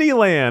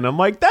Disneyland. I'm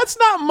like, that's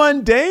not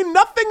mundane.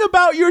 Nothing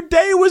about your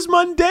day was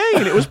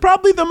mundane. It was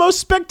probably the most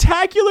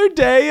spectacular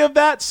day of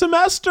that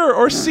semester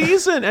or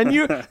season. And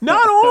you,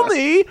 not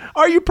only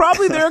are you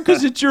probably there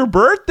because it's your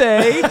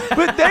birthday,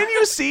 but then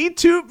you see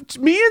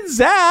me and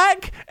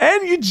Zach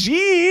and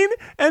Eugene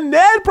and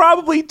Ned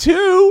probably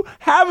too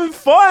having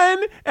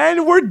fun.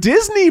 And we're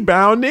Disney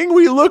bounding.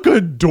 We look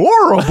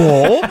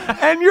adorable.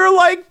 And you're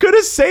like,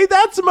 gonna say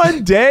that's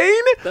mundane?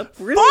 That's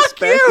really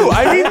Fuck you.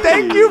 I mean,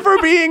 thank you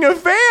for being a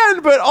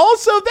fan, but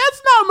also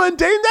that's not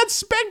mundane. That's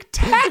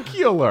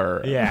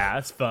spectacular. Yeah,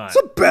 that's fun.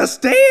 It's the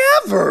best day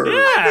ever.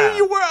 Yeah. I mean,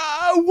 you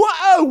were, what?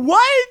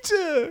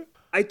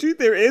 I do.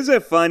 There is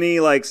a funny,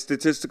 like,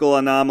 statistical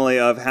anomaly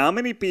of how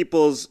many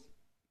people's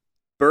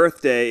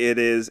birthday it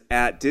is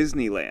at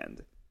Disneyland.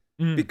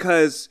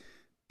 Because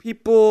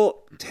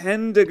people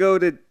tend to go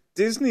to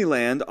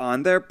Disneyland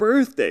on their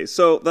birthday.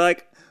 So,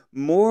 like,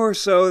 more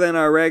so than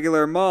our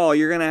regular mall,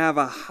 you're going to have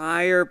a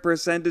higher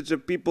percentage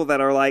of people that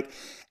are like,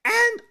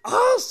 and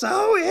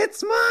also,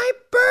 it's my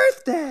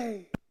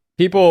birthday.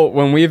 People,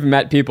 when we've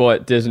met people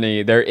at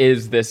Disney, there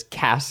is this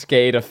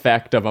cascade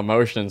effect of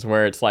emotions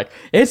where it's like,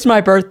 it's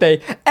my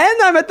birthday,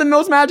 and I'm at the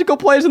most magical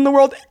place in the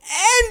world,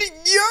 and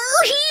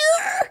you're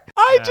here.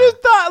 I just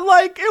thought,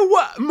 like, it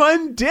was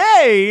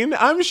mundane.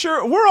 I'm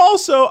sure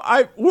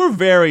we're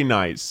very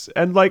nice.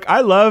 And, like,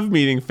 I love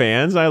meeting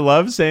fans. I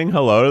love saying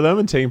hello to them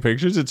and taking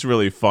pictures. It's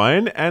really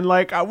fun. And,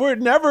 like, we're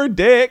never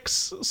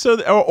dicks.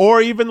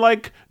 Or even,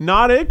 like,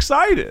 not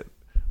excited.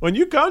 When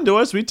you come to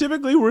us, we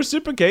typically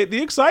reciprocate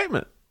the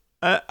excitement.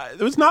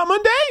 It was not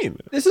mundane.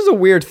 This is a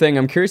weird thing.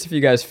 I'm curious if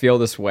you guys feel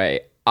this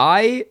way.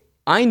 I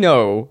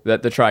know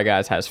that the Try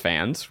Guys has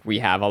fans. We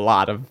have a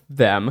lot of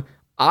them.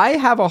 I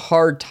have a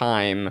hard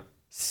time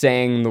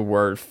saying the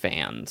word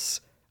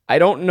fans. I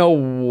don't know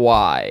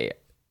why.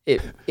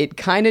 It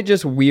kind of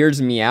just weirds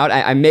me out.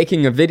 I'm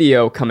making a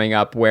video coming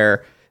up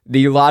where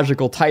the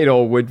logical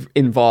title would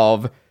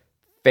involve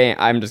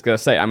I'm just going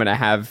to say, I'm going to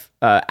have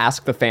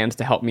ask the fans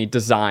to help me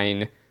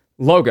design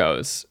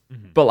logos.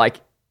 But like,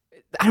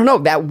 I don't know,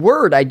 that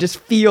word, I just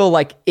feel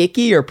like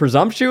icky or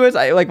presumptuous.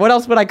 What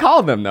else would I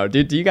call them though? Do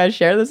you guys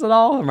share this at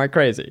all? Am I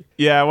crazy?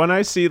 Yeah, when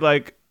I see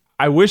like,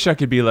 I wish I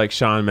could be like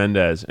Shawn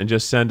Mendes and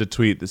just send a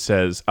tweet that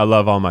says, I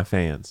love all my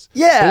fans.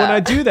 Yeah. But when I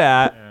do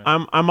that,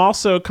 I'm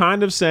also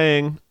kind of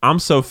saying, I'm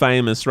so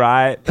famous,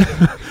 right?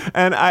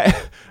 And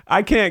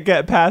I can't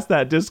get past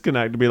that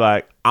disconnect to be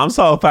like, I'm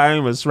so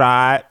famous,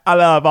 right? I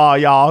love all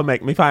y'all who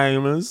make me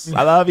famous.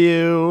 I love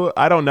you.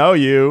 I don't know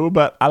you,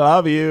 but I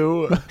love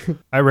you.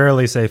 I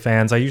rarely say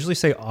fans. I usually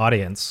say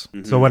audience.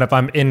 So if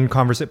I'm in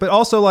conversation, but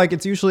also like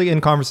it's usually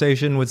in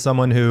conversation with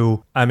someone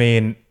who, I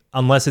mean,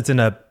 unless it's in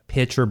a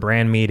pitch or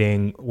brand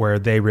meeting where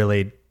they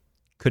really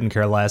couldn't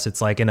care less.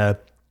 It's like in a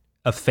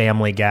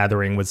family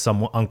gathering with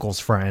some uncle's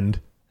friend.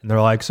 And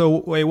they're like,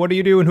 so wait, what do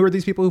you do? And who are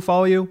these people who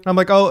follow you? And I'm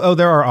like, oh,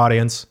 they're our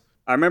audience.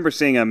 I remember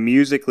seeing a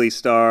Musically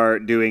star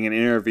doing an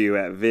interview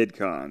at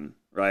VidCon,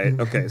 right?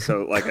 Okay,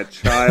 so like a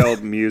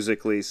child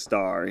Musically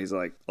star. He's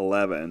like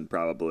 11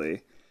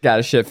 probably. Got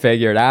his shit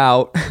figured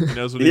out. He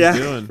knows what he's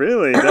doing.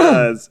 Really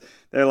does.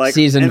 They're like,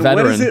 Seasoned and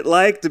veteran. what is it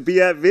like to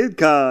be at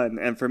VidCon?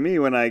 And for me,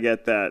 when I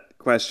get that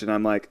question,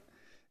 I'm like,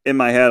 in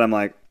my head, I'm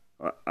like,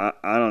 I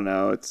don't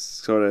know. It's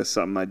sort of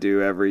something I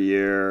do every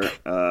year.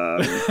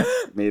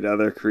 Meet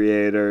other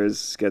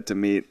creators, get to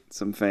meet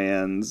some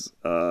fans.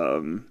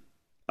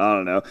 I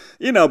don't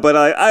know. But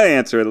I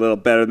answer it a little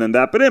better than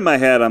that. But in my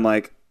head, I'm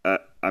like,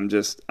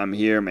 I'm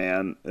here,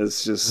 man.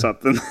 It's just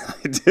something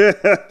I do.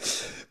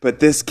 But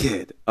this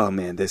kid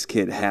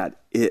had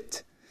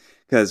it.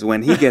 Because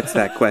when he gets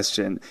that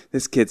question,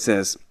 this kid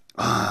says,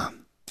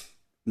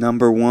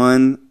 number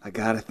one, I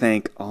got to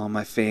thank all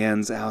my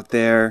fans out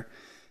there.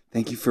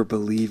 Thank you for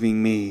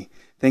believing me.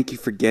 Thank you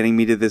for getting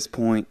me to this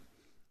point.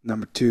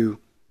 Number two,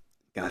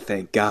 got to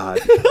thank God.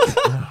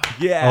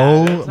 Yeah.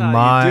 Oh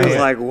my. He was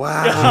like,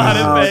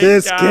 wow,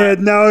 this kid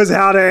knows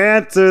how to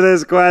answer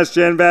this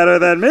question better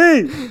than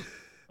me.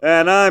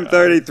 And I'm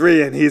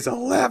 33 and he's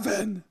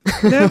 11.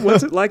 Ned,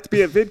 what's it like to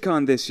be at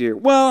VidCon this year?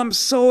 Well, I'm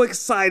so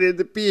excited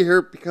to be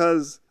here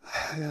because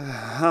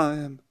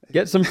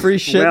Get some free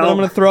shit that I'm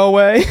going to throw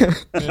away.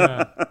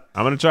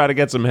 I'm going to try to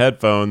get some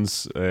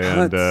headphones.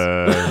 And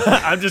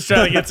I'm just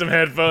trying to get some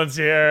headphones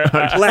here.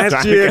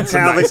 last year,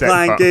 Calvin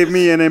Klein gave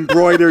me an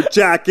embroidered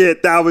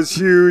jacket. That was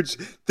huge.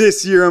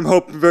 This year, I'm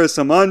hoping for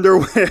some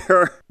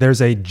underwear.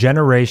 There's a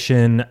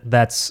generation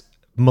that's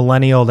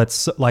millennial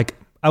that's like,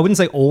 I wouldn't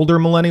say older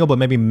millennial, but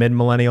maybe mid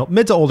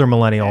to older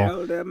millennial.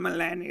 Older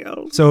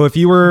millennials. So if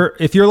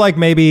you're like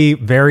maybe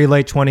very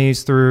late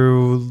 20s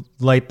through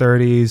late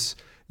 30s,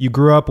 you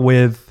grew up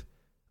with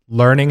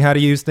learning how to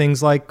use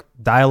things like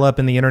dial-up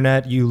in the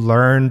internet. You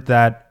learned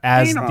that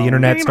as the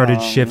internet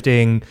started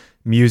shifting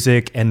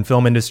music and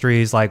film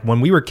industries, like when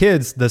we were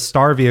kids, the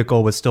star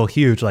vehicle was still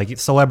huge. Like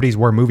celebrities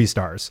were movie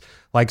stars.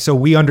 Like, so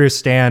we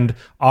understand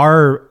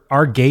our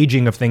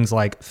gauging of things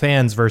like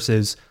fans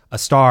versus a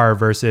star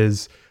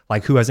versus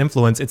like who has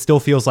influence. It still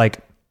feels like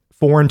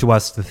foreign to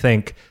us to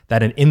think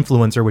that an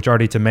influencer, which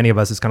already to many of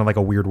us is kind of like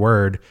a weird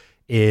word,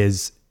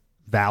 is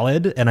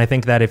valid. And I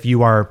think that if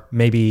you are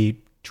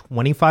maybe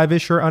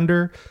 25-ish or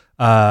under,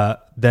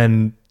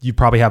 then you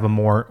probably have a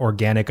more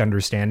organic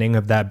understanding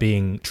of that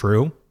being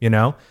true,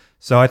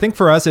 So I think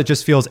for us, it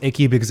just feels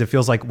icky because it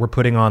feels like we're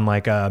putting on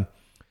like a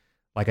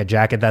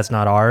jacket that's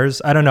not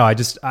ours. I don't know.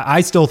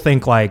 I still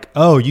think like,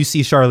 oh, you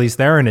see Charlize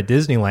Theron at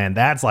Disneyland.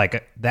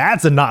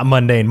 That's a not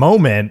mundane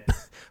moment.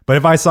 But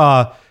if I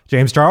saw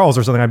James Charles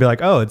or something, I'd be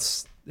like, oh,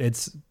 it's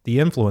the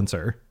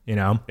influencer,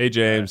 Hey,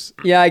 James.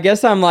 Yeah, I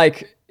guess I'm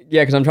like,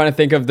 because I'm trying to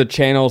think of the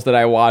channels that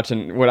I watch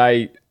and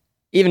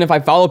even if I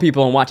follow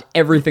people and watch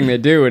everything they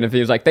do, and if he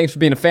was like, thanks for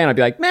being a fan, I'd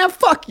be like, man,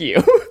 fuck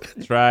you.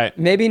 That's right.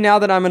 Maybe now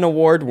that I'm an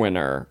award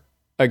winner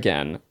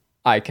again,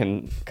 I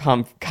can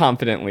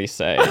confidently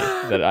say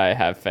that I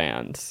have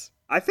fans.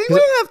 I think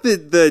we have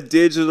the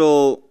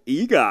digital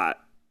EGOT.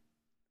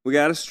 We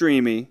got a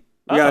Streamy.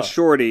 We got a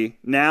Shorty.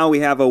 Now we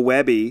have a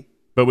Webby.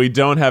 But we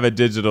don't have a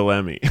digital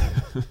Emmy.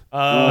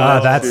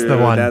 That's true. the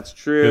one. That's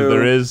true.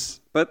 There is.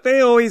 But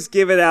they always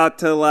give it out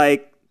to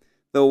like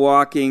the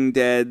Walking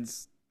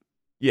Dead's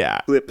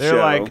clip they're show.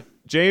 like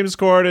James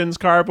Corden's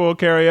Carpool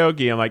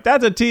Karaoke. I'm like,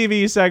 that's a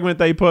TV segment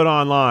they put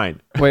online.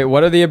 Wait,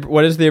 what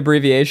is the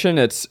abbreviation?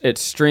 It's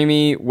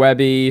Streamy,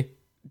 Webby,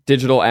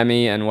 Digital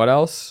Emmy, and what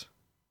else?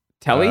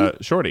 Telly?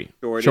 Shorty.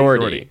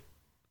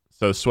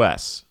 So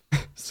Swess.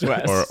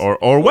 Swess.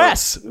 Or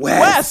Wes.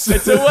 Wes.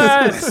 It's a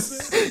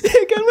Wes.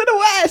 You can win a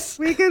Wes.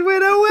 We could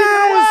win a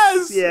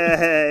Wes.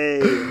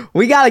 Yay.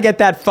 We gotta get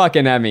that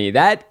fucking Emmy.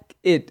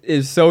 It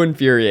is so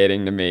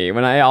infuriating to me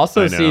when I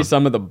also see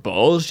some of the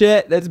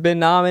bullshit that's been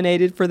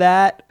nominated for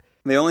that.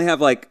 They only have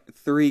like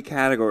 3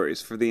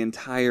 categories for the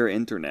entire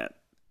internet.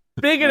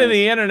 Speaking of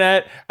the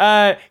internet,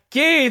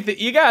 Keith,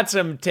 you got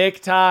some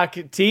TikTok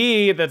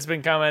tea that's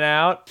been coming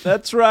out.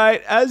 That's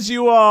right. As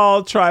you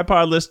all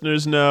Tripod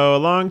listeners know, a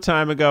long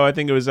time ago, I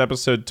think it was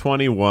episode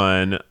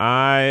 21,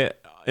 I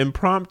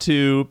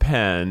impromptu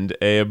penned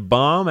a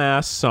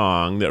bomb-ass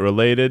song that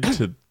related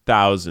to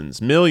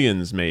thousands,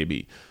 millions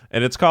maybe.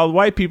 And it's called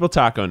White People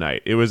Taco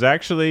Night. It was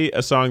actually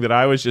a song that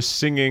I was just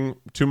singing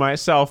to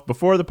myself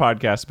before the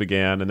podcast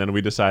began, and then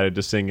we decided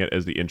to sing it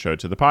as the intro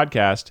to the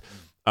podcast.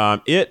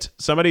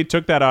 Somebody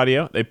took that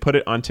audio, they put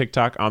it on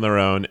TikTok on their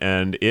own,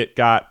 and it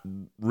got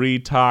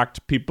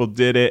re-talked. People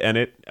did it,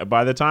 and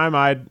by the time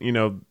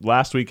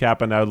last week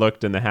happened, I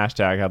looked and the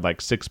hashtag had like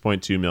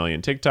 6.2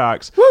 million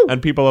TikToks. Woo!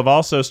 And people have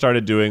also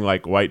started doing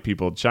like White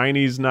People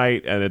Chinese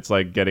Night, and it's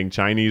like getting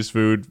Chinese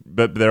food,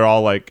 but they're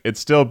all like, it's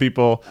still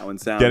people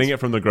getting it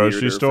from the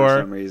grocery store.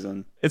 For some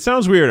reason. It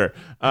sounds weirder.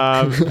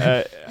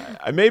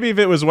 Maybe if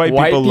it was White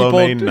People Lo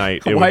Mein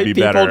Night, it would be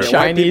better.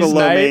 White People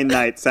Lo Mein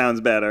Night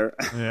sounds better.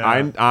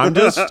 Yeah.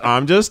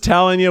 I'm just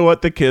telling you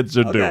what the kids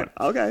are doing.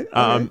 Okay.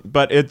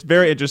 But it's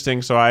very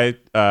interesting. So I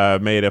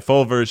made a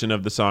full version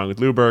of the song with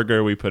Lou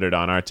Berger. We put it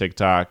on our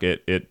TikTok.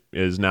 It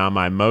is now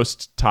my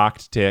most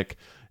talked tick.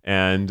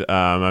 and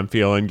I'm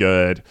feeling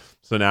good.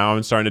 So now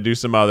I'm starting to do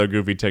some other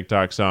goofy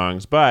TikTok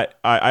songs. But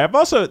I have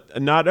also,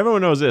 not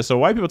everyone knows this, so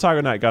White People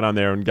Taco Night got on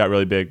there and got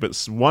really big, but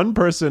one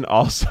person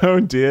also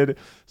did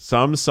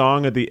some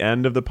song at the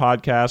end of the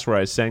podcast where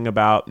I sang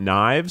about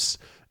knives,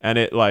 and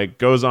it like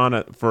goes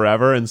on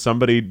forever, and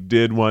somebody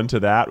did one to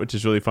that, which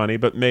is really funny,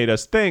 but made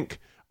us think,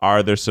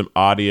 are there some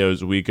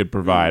audios we could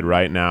provide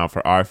right now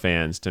for our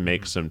fans to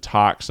make some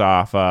talks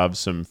off of,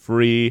 some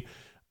free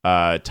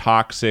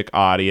toxic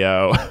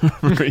audio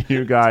for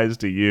you guys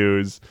to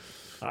use?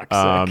 There's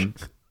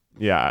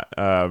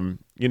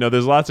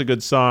lots of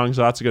good songs,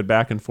 lots of good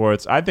back and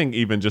forths. I think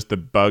even just the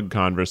bug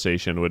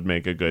conversation would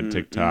make a good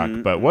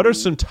TikTok. But what are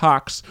some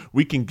talks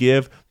we can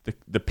give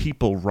the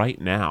people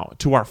right now,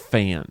 to our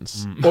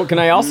fans? Well, can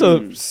I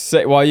also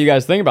say, while you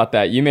guys think about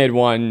that, you made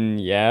one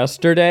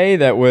yesterday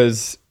that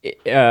was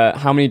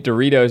how many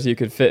Doritos you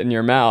could fit in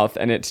your mouth,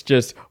 and it's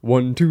just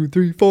 1, 2,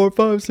 3, 4,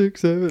 5,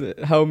 6, 7.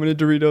 How many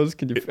Doritos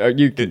can you?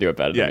 You can do it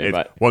better than me. It's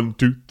but 1,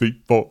 2,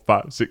 3, 4,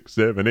 5, 6,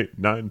 7, 8,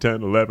 9,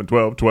 10, 11,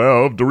 12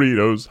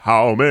 Doritos.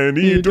 How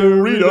many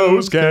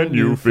Doritos can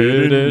you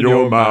fit in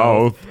your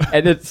mouth?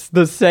 And it's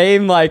the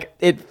same, like,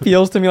 it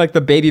feels to me like the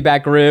Baby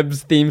Back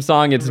Ribs theme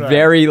song. It's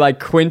very like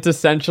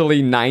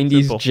quintessentially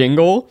 90s Simple.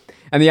 jingle.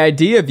 And the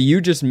idea of you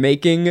just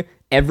making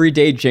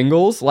everyday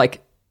jingles,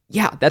 like,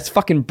 yeah, that's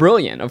fucking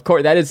brilliant. Of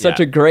course, that is such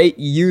a great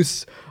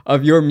use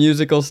of your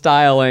musical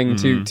styling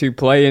to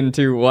play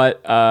into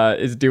what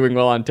is doing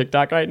well on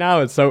TikTok right now.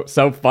 It's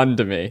so fun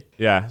to me.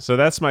 Yeah, so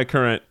that's my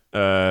current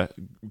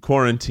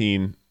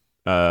quarantine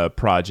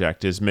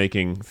project, is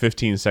making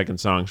 15-second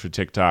songs for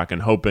TikTok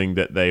and hoping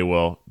that they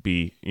will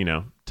be,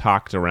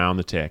 talked around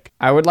the tick.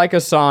 I would like a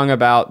song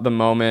about the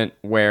moment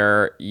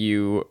where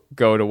you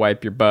go to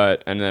wipe your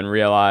butt and then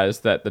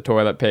realize that the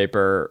toilet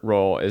paper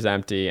roll is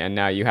empty, and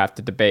now you have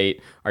to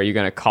debate, are you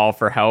going to call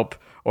for help,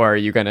 or are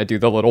you going to do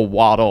the little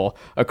waddle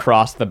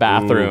across the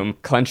bathroom,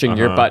 clenching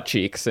your butt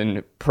cheeks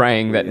and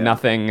praying that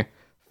nothing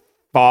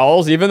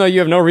falls, even though you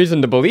have no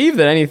reason to believe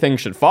that anything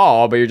should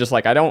fall, but you're just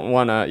like, I don't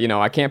want to,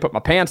 I can't put my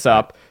pants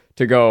up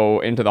to go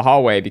into the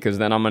hallway because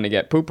then I'm going to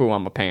get poo-poo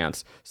on my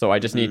pants. So I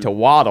just need to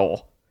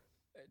waddle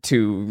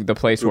to the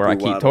place where I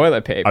keep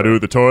toilet paper. I do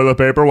the toilet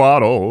paper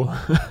waddle.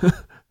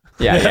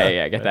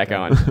 Yeah. Get that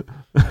going.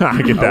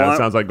 I get that. It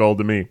sounds like gold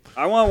to me.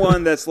 I want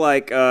one that's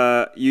like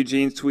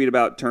Eugene's tweet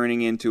about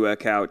turning into a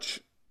couch,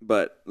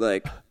 but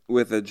like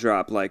with a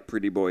drop like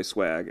Pretty Boy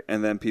swag,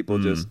 and then people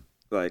just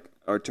like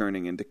are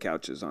turning into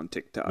couches on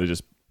TikTok. They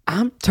just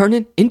I'm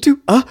turning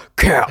into a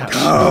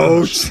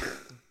couch.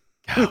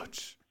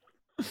 Couch.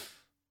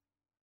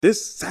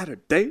 This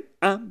Saturday,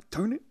 I'm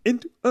turning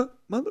into a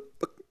motherfucking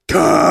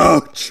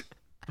couch.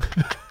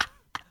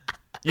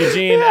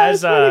 Eugene,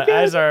 as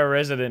our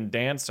resident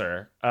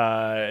dancer,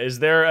 is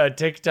there a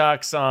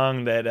TikTok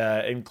song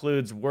that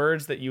includes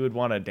words that you would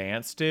want to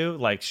dance to,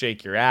 like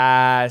 "shake your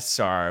ass"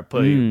 or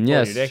pull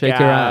your dick shake out,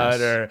 your ass.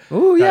 or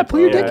pull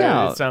your dick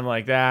out, something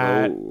like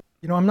that? Oh.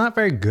 I'm not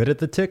very good at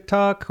the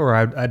TikTok, or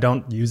I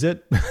don't use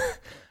it. I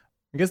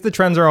guess the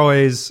trends are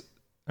always,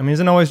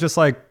 isn't it always just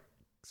like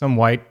some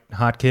white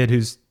hot kid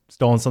who's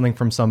stolen something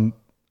from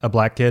a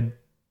black kid?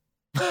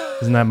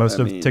 Isn't that most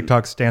of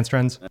TikTok's dance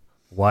trends?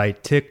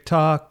 White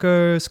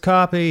TikTokers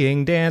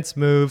copying dance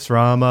moves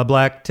from a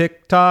black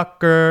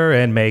TikToker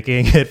and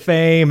making it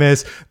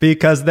famous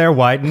because they're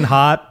white and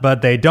hot,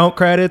 but they don't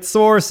credit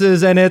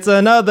sources, and it's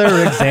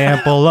another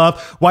example of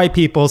white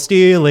people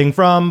stealing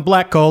from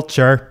black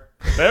culture.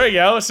 There we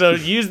go. So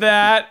use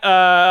that.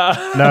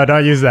 No,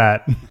 don't use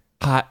that.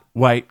 hot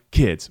white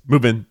kids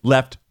moving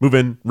left,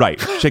 moving right,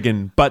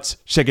 shaking butts,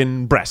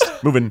 shaking breast,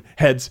 moving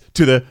heads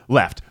to the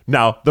left,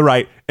 now the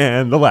right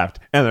and the left,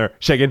 and they're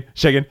shaking,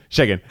 shaking,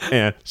 shaking,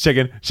 and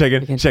shaking,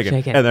 shaking, shaking,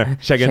 and they're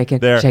shaking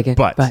their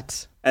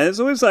butts. And it's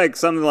always like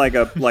something like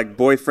a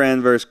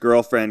boyfriend versus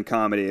girlfriend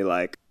comedy,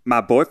 like, my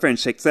boyfriend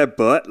shakes that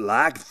butt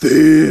like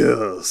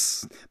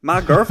this. My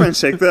girlfriend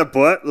shakes that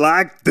butt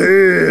like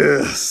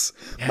this.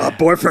 Yeah. My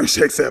boyfriend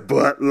shakes that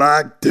butt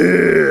like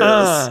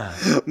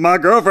this. My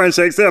girlfriend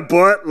shakes that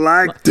butt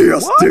like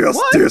this.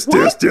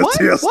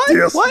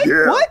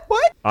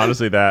 What?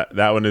 Honestly, that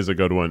one is a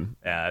good one.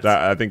 Yeah,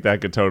 I think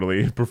that could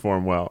totally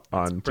perform well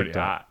on pretty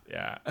TikTok. Hot.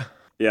 Yeah.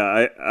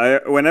 Yeah, I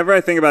whenever I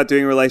think about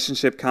doing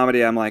relationship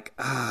comedy, I'm like,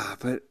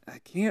 but I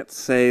can't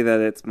say that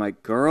it's my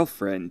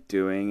girlfriend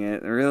doing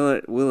it.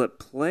 Will it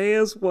play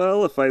as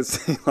well if I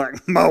say,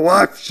 like, my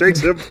wife shakes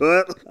her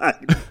butt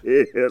like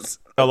this?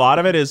 A lot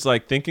of it is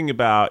like thinking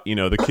about,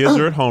 the kids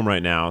are at home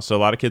right now, so a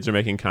lot of kids are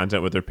making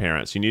content with their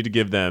parents. You need to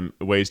give them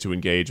ways to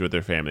engage with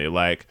their family,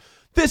 like,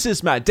 this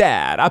is my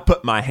dad. I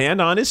put my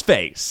hand on his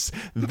face.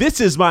 This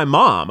is my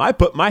mom. I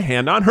put my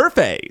hand on her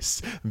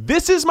face.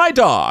 This is my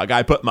dog.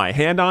 I put my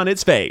hand on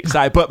its face.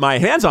 I put my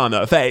hands on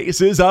the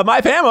faces of my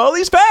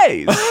family's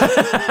face.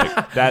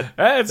 That's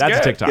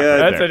a TikTok.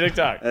 Good. That's a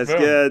TikTok. That's Boom.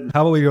 good.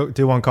 How about we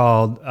do one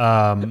called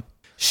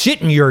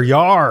Shit in Your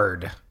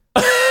Yard?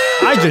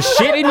 I just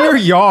shit in your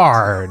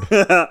yard.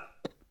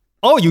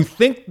 Oh, you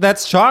think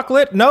that's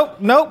chocolate?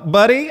 Nope,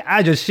 buddy.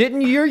 I just shit in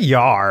your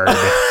yard.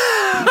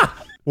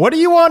 What do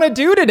you want to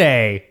do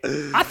today?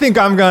 I think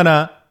I'm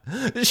gonna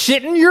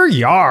shit in your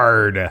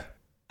yard.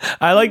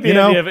 I like the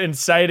idea of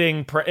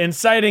inciting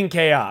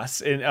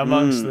chaos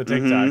amongst the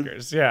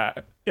TikTokers. Yeah.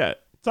 Yeah.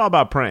 It's all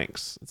about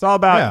pranks. It's all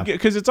about,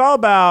 because it's all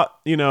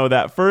about,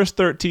 that first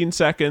 13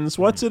 seconds.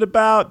 What's it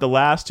about? The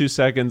last 2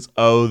 seconds.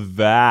 Oh,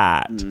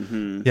 that.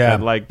 Yeah.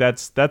 And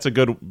that's a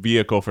good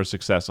vehicle for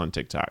success on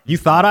TikTok. You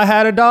thought I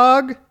had a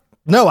dog?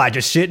 No, I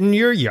just shit in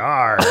your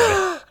yard.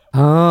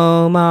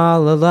 Home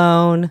all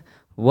alone.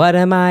 What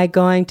am I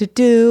going to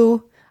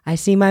do? I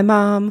see my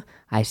mom.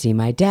 I see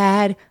my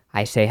dad.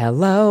 I say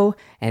hello.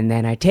 And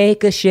then I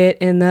take a shit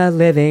in the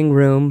living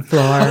room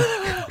floor.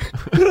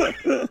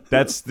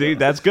 That's good.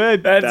 That's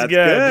good. That's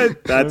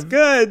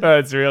good.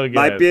 That's really good.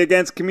 Might be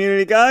against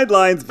community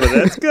guidelines, but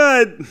that's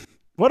good.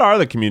 What are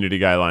the community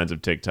guidelines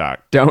of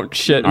TikTok? Don't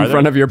shit in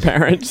front of your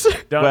parents.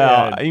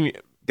 Well, I mean,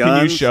 Guns,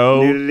 can you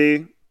show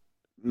nudity,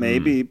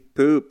 maybe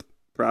poop,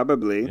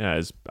 probably.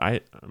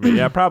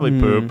 Yeah, probably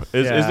poop.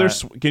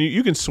 Is there?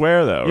 You can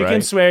swear though? You right?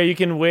 can swear. You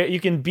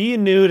can be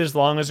nude as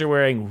long as you're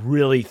wearing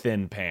really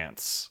thin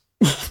pants.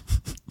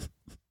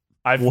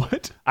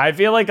 What? I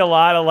feel like a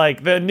lot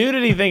of the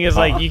nudity thing is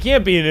you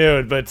can't be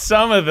nude, but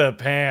some of the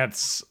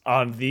pants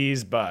on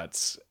these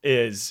butts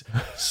is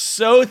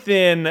so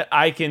thin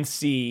I can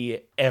see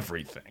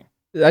everything.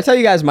 I tell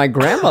you guys, my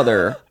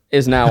grandmother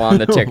is now on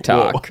the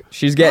TikTok.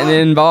 She's getting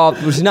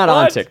involved. Well, she's not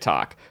on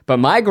TikTok, but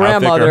my How thick are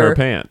grandmother her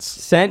pants?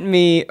 sent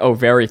me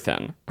very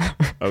thin,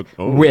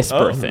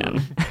 whisper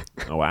thin.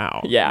 Oh,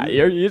 wow. Yeah,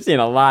 you're seeing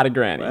a lot of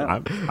granny.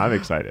 I'm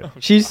excited.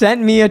 She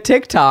sent me a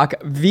TikTok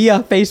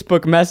via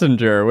Facebook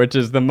Messenger, which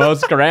is the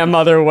most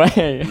grandmother way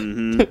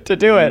to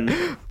do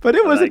it. But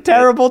it was a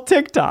terrible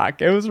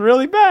TikTok. It was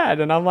really bad.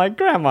 And I'm like,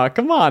 Grandma,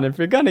 come on. If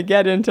you're going to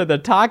get into the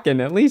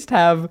talking, at least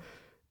have...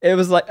 It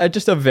was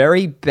just a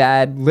very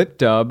bad lip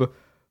dub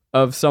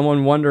of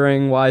someone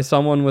wondering why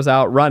someone was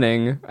out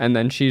running and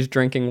then she's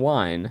drinking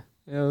wine.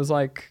 It was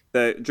like...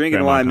 The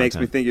drinking wine makes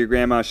me think your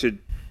grandma should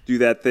do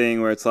that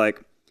thing where it's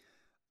like,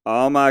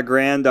 all my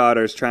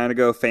granddaughters trying to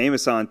go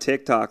famous on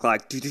TikTok,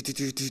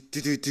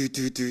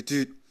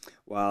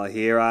 while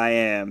here I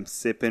am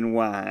sipping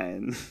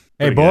wine.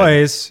 Hey,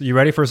 boys, you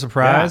ready for a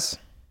surprise?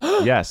 Yeah.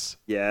 Yes.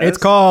 It's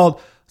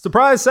called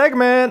Surprise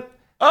Segment.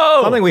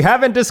 Oh! Something we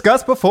haven't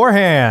discussed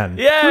beforehand.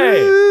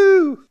 Yay!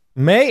 Woo!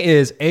 May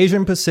is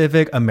Asian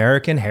Pacific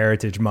American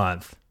Heritage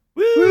Month.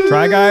 Woo!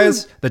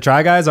 The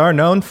Try Guys are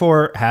known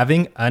for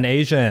having an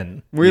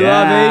Asian. We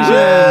love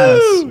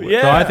Asians.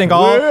 Yeah. So I think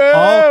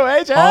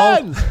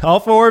all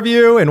four of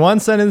you in one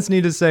sentence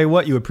need to say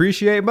what you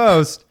appreciate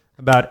most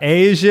about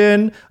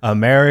Asian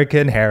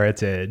American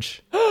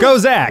heritage. Go,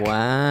 Zach.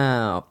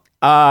 Wow.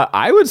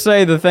 I would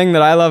say the thing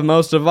that I love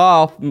most of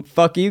all,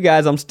 fuck you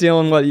guys, I'm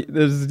stealing what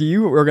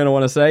you were going to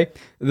want to say,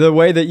 the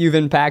way that you've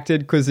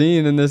impacted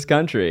cuisine in this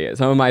country.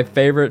 Some of my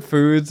favorite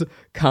foods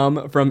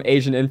come from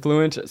Asian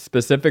influence,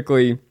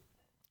 specifically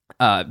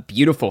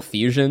beautiful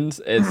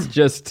fusions. It's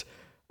just,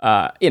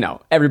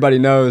 everybody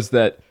knows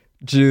that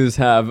Jews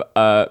have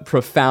a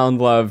profound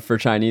love for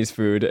Chinese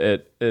food.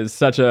 It is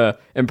such an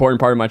important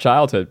part of my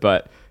childhood,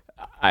 but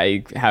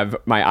my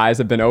eyes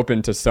have been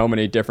open to so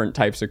many different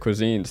types of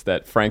cuisines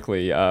that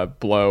frankly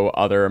blow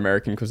other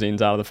American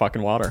cuisines out of the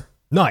fucking water.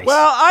 Nice.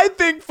 Well, I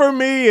think for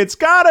me, it's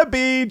gotta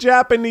be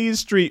Japanese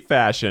street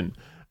fashion.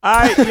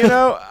 I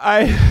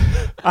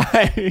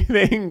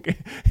think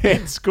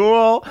it's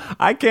cool.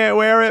 I can't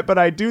wear it, but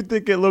I do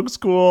think it looks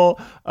cool.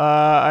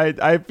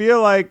 I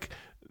feel like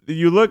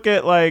you look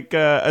at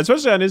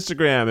especially on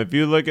Instagram, if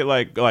you look at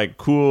like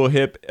cool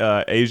hip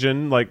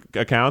Asian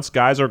accounts,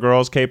 guys or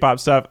girls, K-pop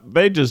stuff,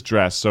 they just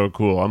dress so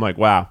cool. I'm like,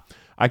 wow,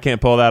 I can't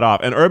pull that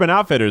off. And Urban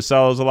Outfitters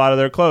sells a lot of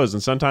their clothes,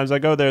 and sometimes I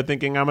go there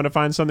thinking I'm going to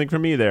find something for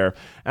me there,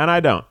 and I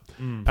don't.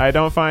 I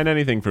don't find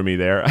anything for me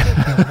there.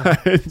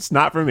 It's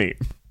not for me.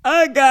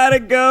 I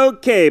gotta go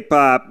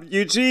K-pop.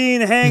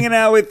 Eugene, hanging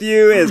out with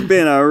you has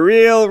been a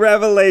real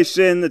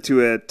revelation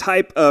to a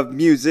type of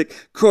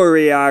music,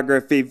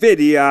 choreography,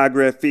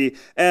 videography,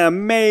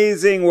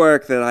 amazing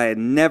work that I had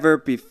never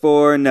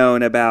before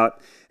known about.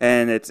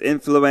 And it's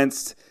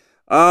influenced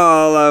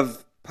all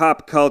of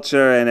pop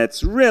culture, and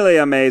it's really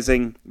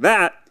amazing.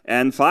 That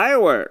and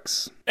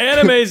fireworks.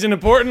 Anime is an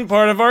important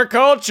part of our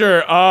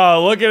culture.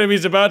 Oh, look at him.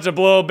 He's about to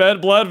blow a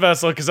blood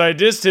vessel because I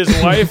dissed his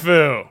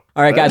waifu.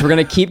 All right, guys, we're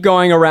going to keep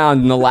going around,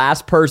 and the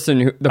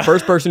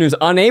first person who's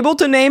unable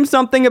to name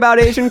something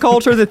about Asian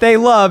culture that they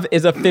love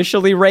is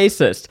officially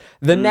racist.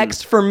 The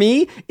next for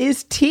me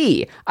is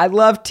tea. I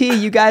love tea.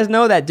 You guys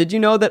know that. Did you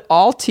know that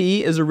all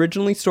tea is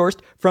originally sourced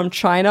from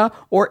China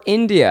or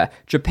India?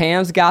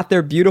 Japan's got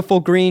their beautiful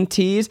green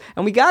teas,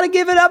 and we got to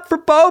give it up for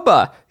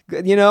boba.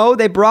 You know,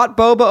 they brought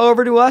boba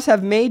over to us,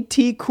 have made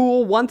tea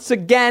cool once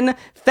again.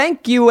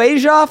 Thank you,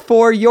 Asia,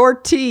 for your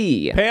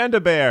tea.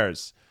 Panda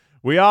bears.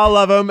 We all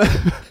love them.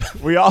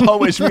 We all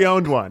wish we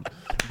owned one,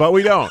 but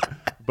we don't.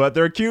 But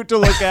they're cute to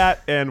look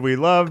at, and we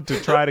love to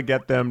try to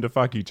get them to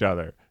fuck each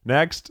other.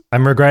 Next.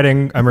 I'm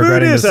regretting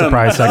this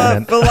surprise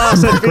segment.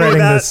 Philosophy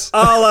that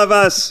all of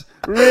us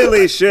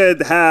really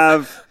should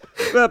have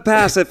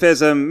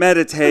Pacifism,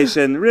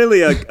 meditation,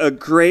 really a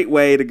great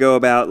way to go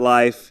about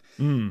life.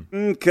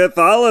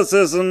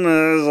 Catholicism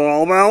is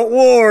all about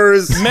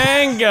wars.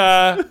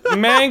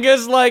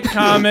 Manga's like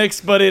comics,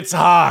 but it's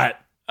hot.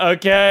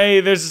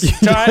 Okay,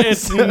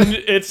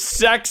 it's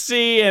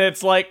sexy and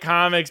it's like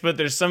comics, but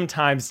there's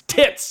sometimes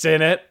tits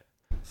in it.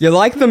 You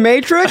like The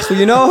Matrix? Well,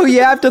 you know who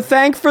you have to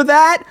thank for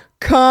that?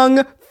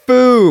 Kung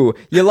Fu.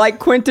 You like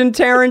Quentin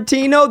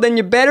Tarantino? Then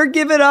you better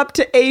give it up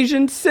to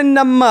Asian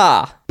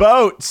cinema.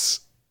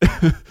 Boats.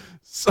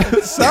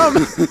 Some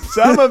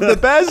of the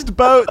best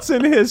boats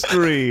in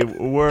history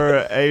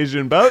were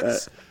Asian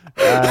boats.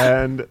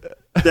 And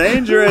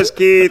dangerous,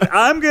 Keith.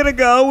 I'm going to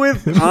go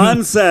with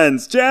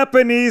nonsense.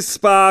 Japanese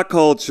spa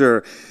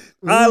culture.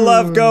 I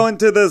love going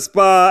to the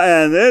spa,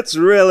 and it's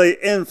really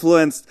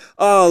influenced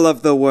all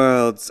of the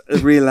world's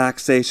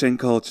relaxation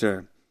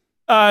culture.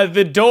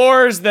 The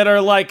doors that are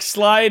like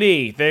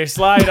slidey. They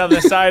slide on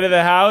the side of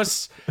the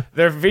house.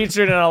 They're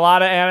featured in a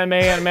lot of anime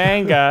and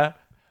manga,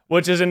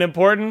 which is an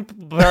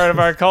important part of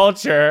our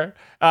culture.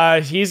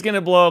 He's going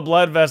to blow a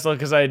blood vessel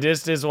because I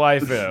dissed his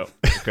waifu.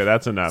 Okay,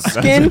 that's enough.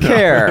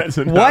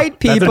 Skincare. White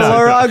people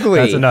are ugly.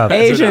 That's enough.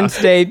 Asians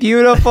stay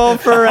beautiful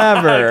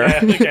forever.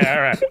 Okay,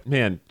 all right.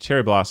 Man,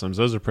 cherry blossoms,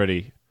 those are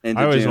pretty. End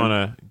I of always June.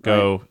 want to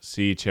go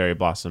see cherry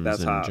blossoms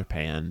That's in hot.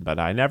 Japan, but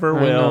I never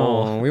I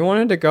will. know. We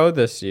wanted to go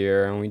this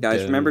year, and we Guys,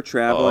 didn't. remember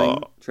traveling?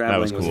 Oh, Traveling that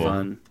was was cool.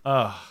 fun.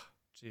 Oh,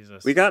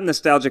 Jesus. We got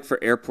nostalgic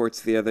for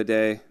airports the other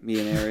day, me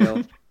and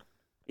Ariel.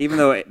 Even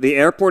though the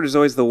airport is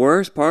always the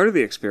worst part of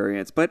the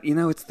experience, but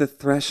it's the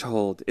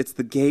threshold. It's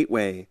the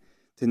gateway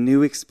to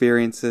new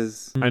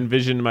experiences. I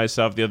envisioned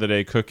myself the other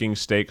day cooking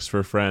steaks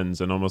for friends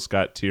and almost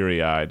got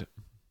teary-eyed.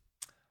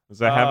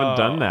 Because I haven't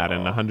done that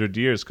in 100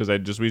 years because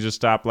we just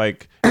stopped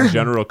like in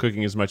general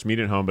cooking as much meat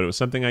at home, but it was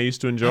something I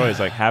used to enjoy. It's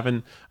like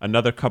having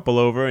another couple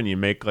over and you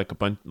make like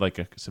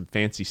some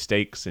fancy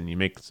steaks and you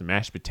make some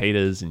mashed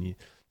potatoes and you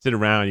sit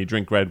around, you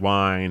drink red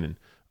wine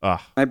and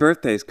My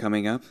birthday's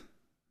coming up.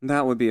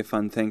 That would be a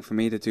fun thing for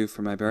me to do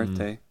for my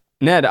birthday.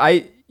 Ned,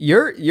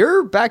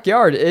 your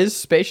backyard is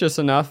spacious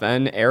enough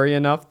and airy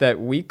enough that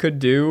we could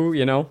do,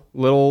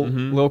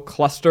 little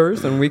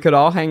clusters, and we could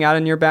all hang out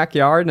in your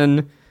backyard.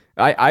 And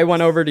I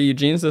went over to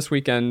Eugene's this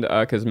weekend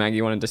because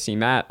Maggie wanted to see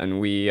Matt,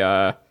 and we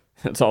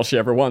that's all she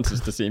ever wants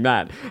is to see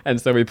Matt.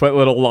 And so we put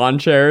little lawn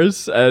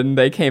chairs, and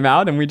they came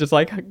out, and we just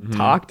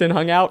talked and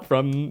hung out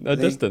from a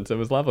distance. It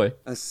was lovely.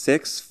 A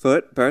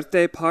 6-foot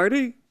birthday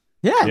party?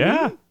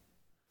 yeah.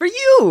 For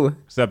you.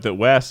 Except that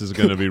Wes is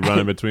going to be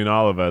running between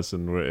all of us,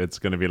 and it's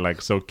going to be like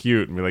so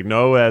cute, and we're like,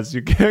 no, Wes,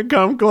 you can't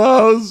come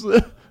close.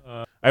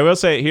 I will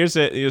say,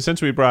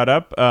 since we brought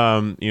up,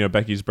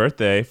 Becky's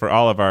birthday, for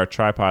all of our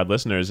Tripod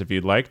listeners, if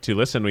you'd like to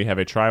listen, we have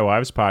a Tri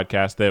Wives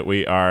podcast that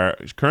we are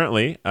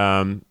currently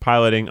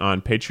piloting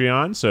on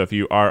Patreon. So if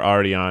you are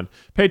already on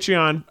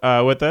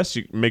Patreon with us,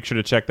 you make sure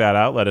to check that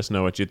out. Let us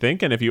know what you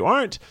think. And if you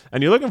aren't,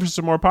 and you're looking for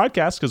some more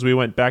podcasts, because we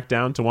went back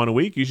down to one a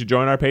week, you should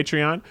join our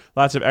Patreon.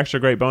 Lots of extra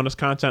great bonus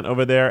content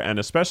over there. And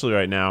especially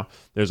right now,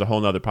 there's a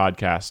whole nother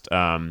podcast.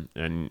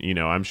 And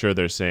I'm sure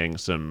they're saying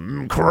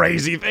some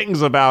crazy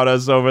things about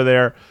us over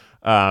there.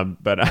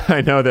 But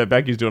I know that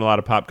Becky's doing a lot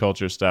of pop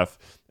culture stuff.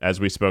 As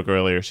we spoke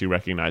earlier, she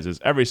recognizes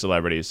every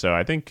celebrity. So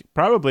I think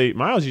probably,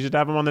 Miles, you should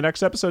have them on the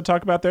next episode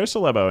talk about their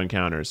celebo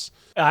encounters.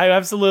 I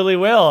absolutely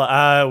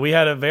will. We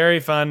had a very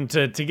fun,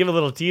 to give a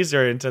little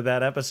teaser into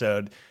that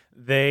episode.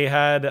 We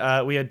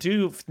had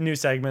 2 new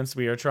segments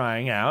we are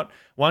trying out.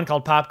 One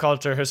called Pop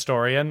Culture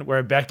Historian,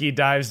 where Becky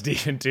dives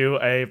deep into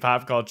a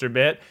pop culture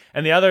bit.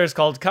 And the other is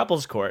called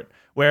Couples Court,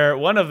 where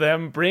one of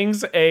them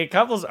brings a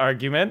couples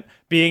argument,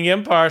 being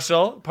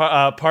impartial,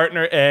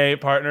 partner A,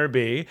 partner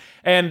B.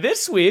 And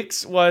this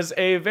week's was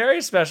a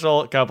very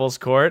special couples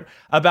court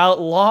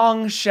about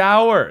long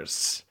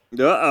showers.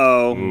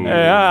 Uh-oh.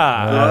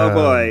 Yeah. Oh,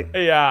 boy.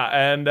 Yeah,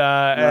 and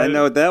I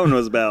know what that one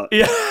was about.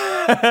 yeah.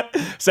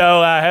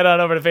 So head on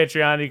over to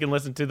Patreon. You can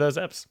listen to those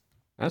eps.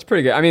 That's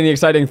pretty good. I mean, the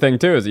exciting thing,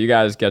 too, is that you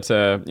guys get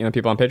to,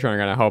 people on Patreon are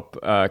going to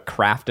help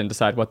craft and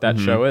decide what that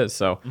show is.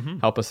 So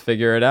help us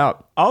figure it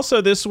out.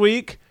 Also this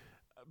week,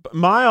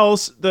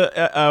 Miles,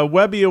 the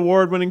Webby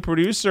Award-winning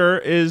producer,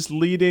 is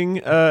leading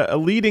a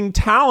leading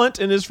talent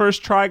in his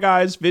first Try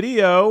Guys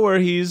video, where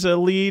he's a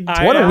lead.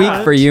 What a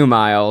week for you,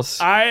 Miles.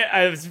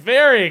 It's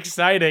very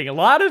exciting. A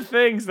lot of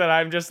things that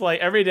I'm just like,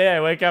 every day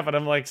I wake up and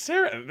I'm like,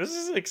 Sarah, this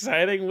is an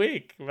exciting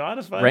week. A lot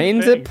of fun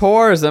Rains things. it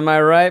pours, am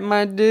I right,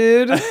 my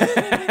dude?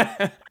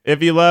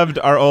 If you loved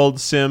our old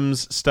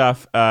Sims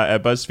stuff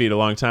at BuzzFeed a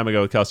long time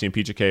ago with Kelsey and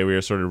Peach K, we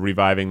were sort of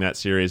reviving that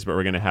series, but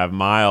we're going to have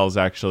Miles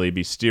actually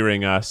be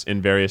steering us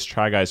in various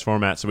Try Guys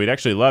formats. So we'd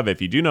actually love it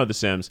if you do know The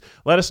Sims.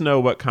 Let us know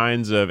what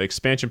kinds of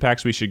expansion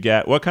packs we should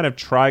get. What kind of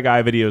Try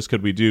Guy videos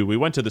could we do? We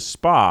went to the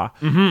spa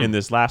in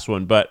this last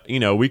one, but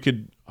we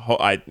could.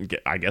 I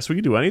guess we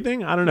could do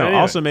anything. I don't know.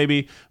 Anyway. Also,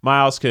 maybe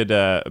Miles could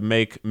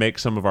make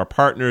some of our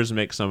partners,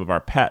 make some of our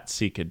pets.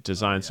 He could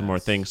design some more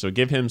things. So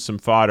give him some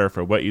fodder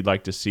for what you'd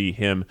like to see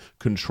him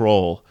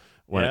control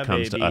when it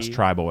comes to us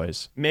Tri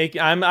Boys.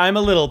 I'm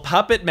a little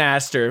puppet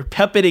master,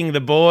 puppeting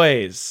the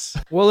boys.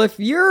 Well, if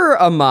you're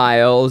a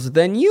Miles,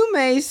 then you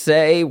may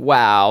say,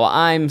 wow,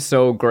 I'm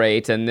so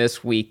great, and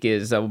this week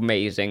is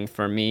amazing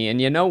for me. And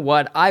you know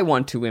what? I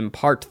want to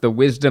impart the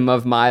wisdom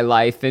of my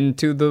life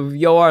into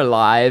your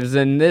lives,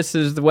 and this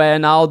is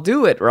when I'll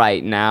do it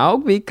right now,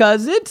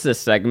 because it's a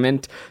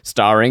segment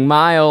starring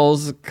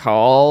Miles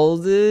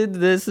called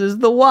This is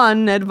the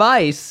One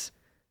Advice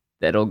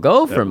That'll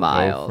Go for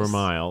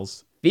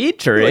Miles.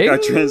 Featuring... Like our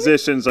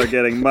transitions are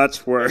getting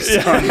much worse.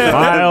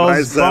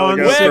 Miles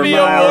Webby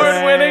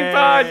award-winning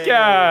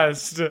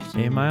podcast.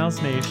 Hey, Miles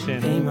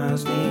Nation. Hey,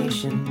 Miles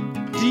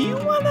Nation. Do you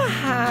want to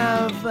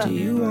have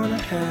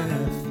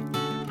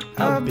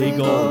a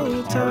big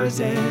old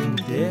Tarzan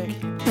dick?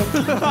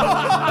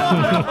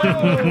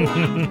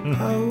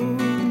 Oh,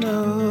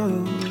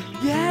 no.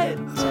 Yet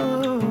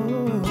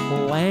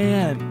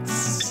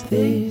plants.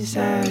 This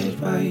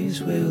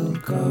advice will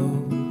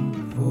go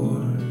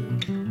for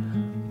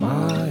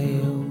Miles.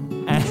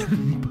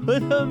 And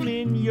put them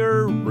in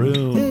your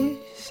room.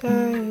 This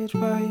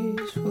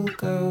advice will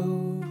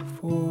go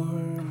for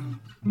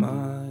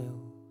Miles.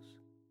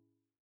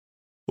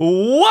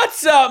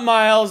 What's up,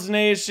 Miles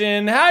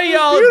Nation? How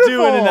y'all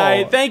doing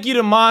tonight? Thank you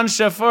to Mon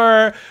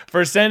Chauffeur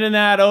for sending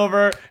that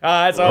over.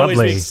 As always,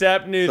 we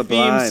accept new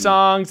Sublime. theme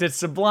songs. It's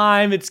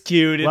sublime. It's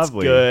cute. It's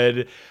Lovely.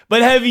 good.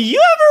 But have you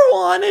ever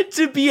wanted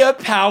to be a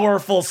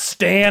powerful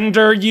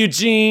stander,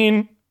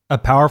 Eugene? A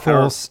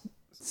powerful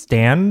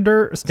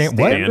stander?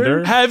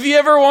 Stander? Have you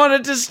ever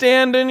wanted to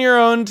stand on your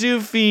own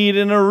 2 feet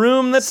in a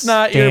room that's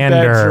not your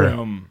Stander.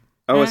 bedroom?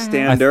 Oh, a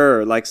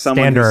stander, like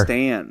someone who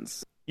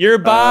stands. Your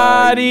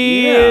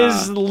body yeah.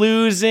 is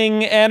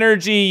losing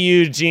energy,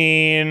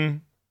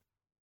 Eugene.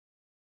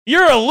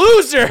 You're a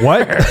loser.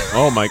 What?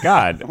 Oh my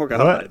God. Oh,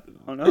 God.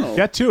 Oh, no.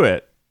 Get to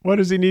it. What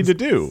does he need to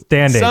do?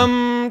 Standing.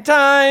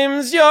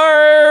 Sometimes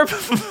your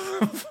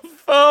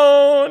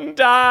phone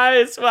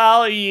dies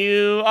while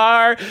you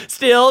are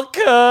still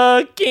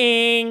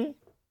cooking.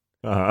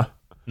 Uh-huh.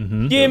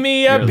 Mhm. Give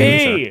me a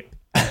P.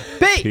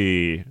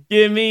 P.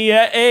 Give me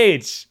a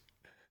H.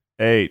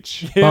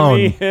 H. Give Phone.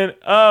 me an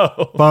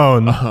O.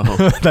 Phone.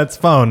 Oh. That's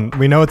phone.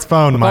 We know it's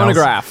phone, Miles.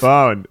 Phonograph.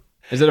 Phone.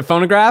 Is it a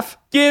phonograph?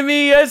 Give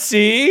me a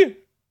C.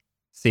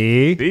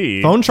 See?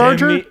 C. Phone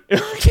charger?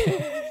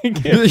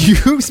 Give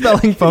You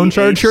spelling phone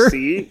charger?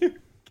 THC?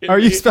 Are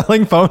you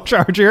spelling phone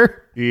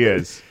charger? He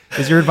is.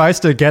 Is your advice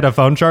to get a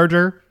phone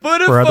charger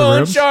Put a for other phone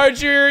rooms?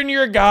 charger in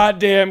your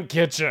goddamn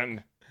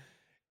kitchen.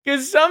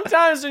 Because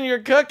sometimes when you're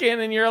cooking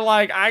and you're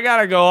like, I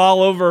gotta go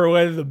all over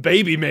with the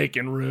baby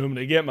making room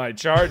to get my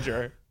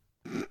charger.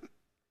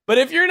 But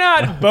if you're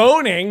not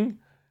boning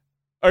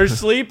or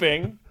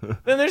sleeping,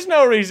 then there's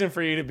no reason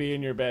for you to be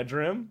in your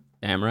bedroom.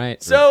 Damn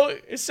right. So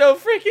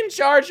freaking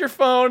charge your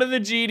phone in the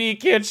GD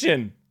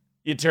kitchen,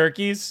 you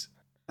turkeys.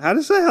 How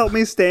does that help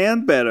me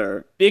stand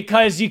better?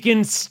 Because you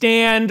can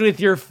stand with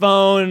your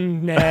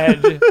phone,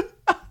 Ned.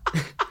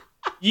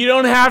 You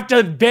don't have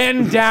to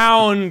bend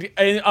down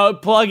and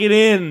plug it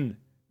in.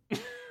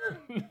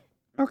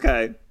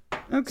 Okay.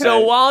 So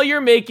while you're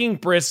making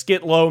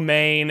brisket, lo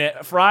mein,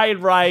 fried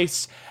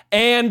rice,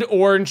 and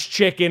orange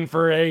chicken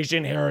for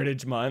Asian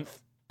Heritage Month,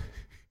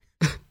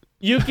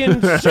 you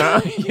can...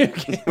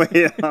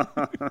 Wait,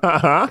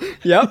 Uh-huh.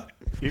 Yep.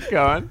 Keep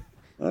going.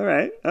 all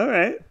right.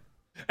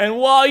 And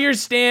while you're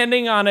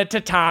standing on a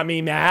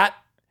tatami mat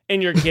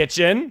in your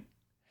kitchen,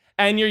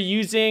 and you're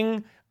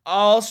using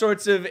all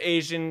sorts of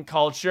Asian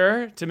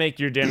culture to make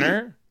your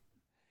dinner,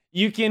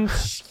 you can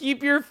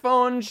keep your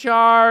phone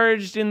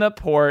charged in the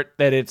port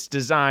that it's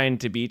designed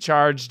to be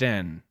charged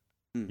in.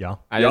 Yeah.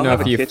 I Y'all don't know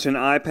have if a you... kitchen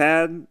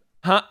iPad?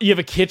 Huh? You have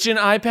a kitchen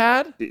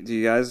iPad? Do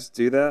you guys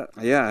do that?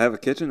 Yeah, I have a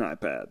kitchen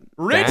iPad.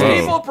 Rich Dang.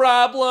 people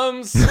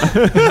problems.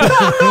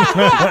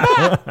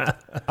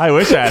 I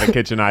wish I had a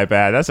kitchen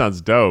iPad. That sounds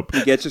dope.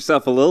 You get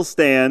yourself a little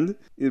stand.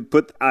 You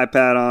put the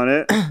iPad on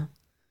it.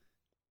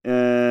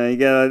 You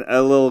get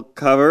a little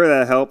cover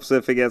that helps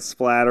if it gets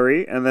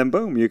splattery. And then,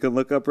 boom, you can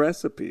look up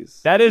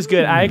recipes. That is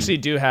good. I actually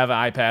do have an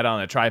iPad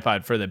on a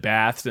tripod for the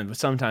baths, and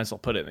sometimes I'll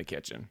put it in the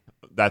kitchen.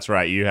 That's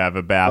right. You have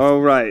a bath.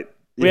 Oh, right.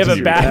 We have a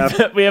You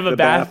bath. We have a the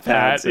bath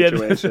pad pad. Yeah,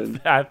 the situation.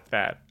 bath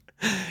pad.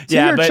 To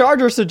your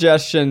charger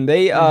suggestion,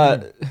 they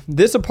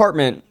this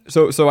apartment.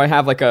 So I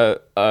have like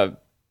a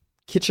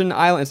kitchen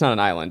island. It's not an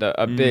island.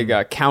 A big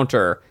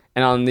counter,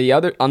 and on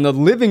the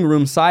living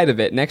room side of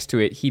it, next to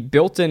it, he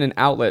built in an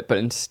outlet, but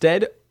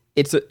instead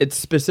it's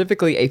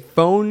specifically a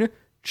phone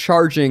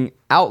charging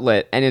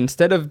outlet, and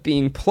instead of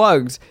being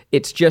plugs,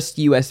 it's just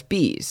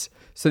USBs,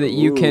 so that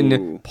you can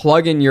Ooh.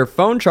 plug in your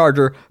phone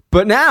charger.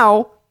 But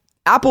now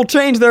Apple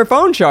changed their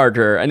phone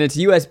charger, and it's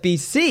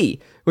USB-C,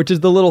 which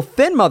is the little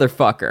thin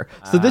motherfucker.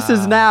 So this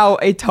is now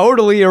a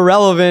totally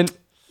irrelevant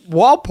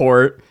wall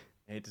port.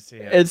 Hate to see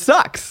it. It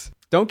sucks.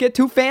 Don't get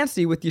too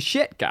fancy with your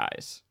shit,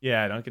 guys.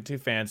 Yeah, don't get too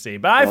fancy.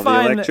 But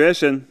Well, the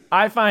electrician.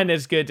 I find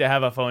it's good to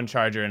have a phone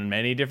charger in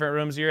many different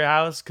rooms of your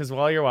house, because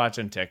while you're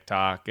watching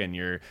TikTok and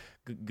you're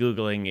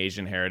Googling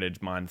Asian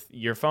Heritage Month,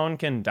 your phone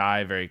can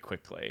die very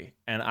quickly.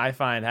 And I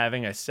find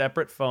having a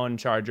separate phone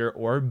charger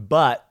or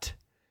butt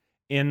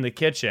in the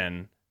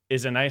kitchen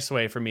is a nice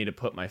way for me to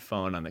put my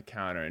phone on the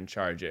counter and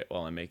charge it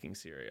while I'm making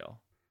cereal.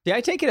 Yeah,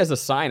 I take it as a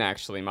sign,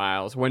 actually,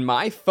 Miles. When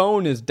my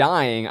phone is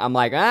dying, I'm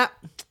like,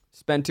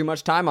 spend too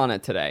much time on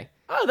it today.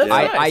 Oh, that's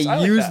nice. I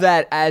like use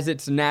that as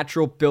its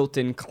natural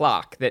built-in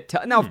clock.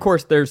 Now, of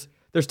course, there's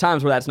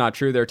times where that's not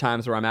true. There are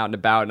times where I'm out and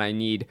about and I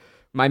need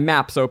my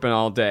maps open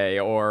all day,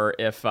 or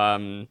if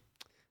or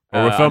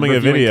we're filming a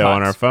video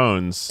on our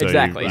phones, so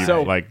exactly. you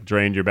So like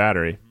drained your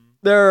battery.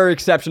 There are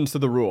exceptions to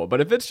the rule, but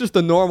if it's just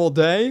a normal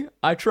day,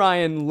 I try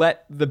and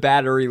let the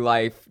battery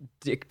life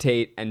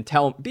dictate and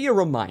be a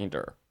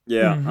reminder.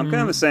 Yeah, I'm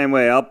kind of the same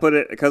way. I'll put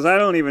it, because I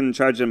don't even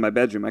charge it in my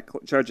bedroom. I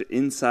charge it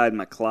inside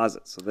my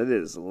closet so that it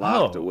is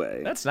locked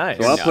away. That's nice.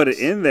 So I'll put it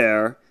in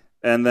there,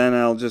 and then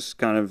I'll just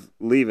kind of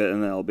leave it,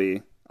 and then I'll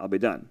be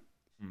done.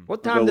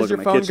 What time does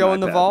your phone go in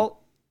the vault?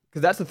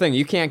 Because that's the thing.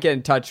 You can't get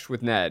in touch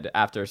with Ned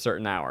after a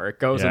certain hour. It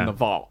goes in the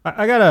vault.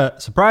 I got a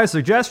surprise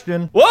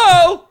suggestion.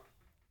 Whoa!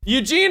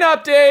 Eugene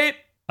update!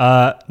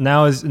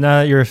 Now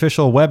your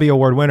official Webby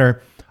Award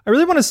winner. I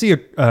really want to see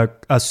a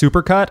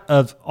supercut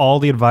of all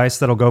the advice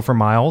that'll go for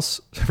Miles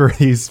for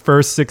these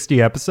first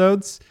 60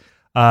 episodes.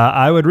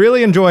 I would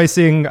really enjoy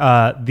seeing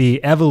the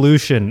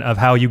evolution of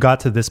how you got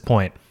to this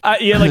point.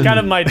 Yeah, like kind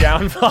of my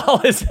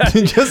downfall is that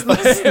Just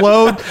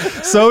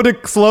the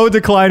slow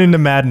decline into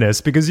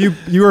madness, because you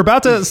were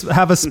about to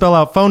have a spell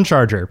out phone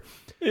charger.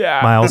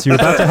 Yeah, Miles, you were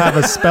about to have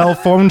a spell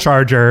phone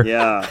charger.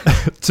 Yeah,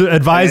 to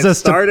advise us.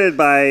 Started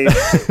by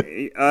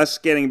us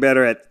getting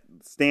better at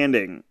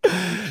standing.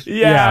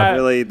 Yeah.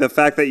 Really, the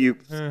fact that you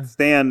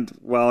stand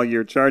while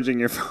you're charging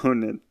your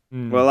phone.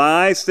 Well,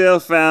 I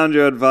still found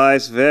your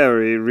advice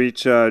very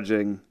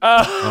recharging.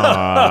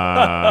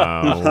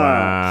 Wow.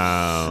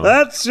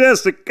 That's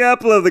just a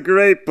couple of the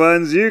great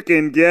puns you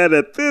can get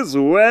at this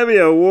Webby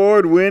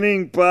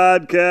Award-winning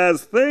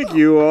podcast. Thank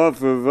you all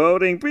for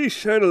voting. Be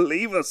sure to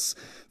leave us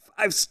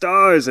 5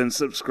 stars and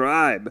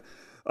subscribe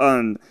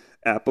on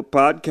Apple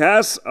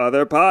Podcasts,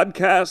 other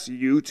podcasts,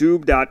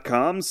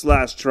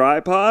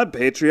 youtube.com/tripod,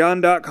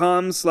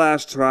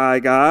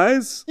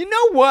 patreon.com/tryguys. You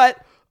know what?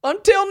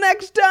 Until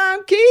next time,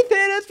 Keith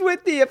hit us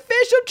with the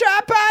official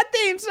Tripod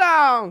theme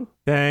song.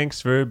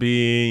 Thanks for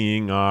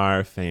being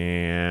our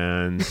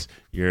fans.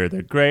 You're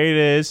the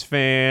greatest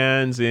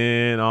fans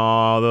in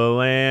all the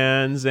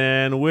lands,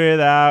 and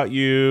without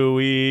you,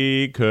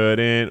 we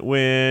couldn't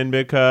win,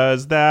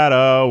 because that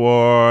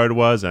award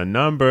was a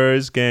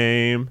numbers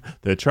game.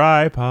 The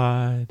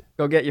Tripod.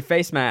 Go get your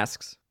face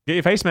masks. Get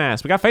your face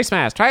mask. We got face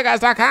masks.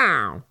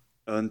 Tryguys.com.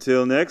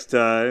 Until next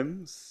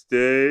time,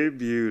 stay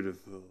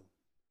beautiful.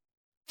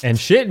 And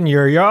shit in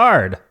your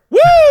yard.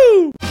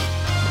 Woo!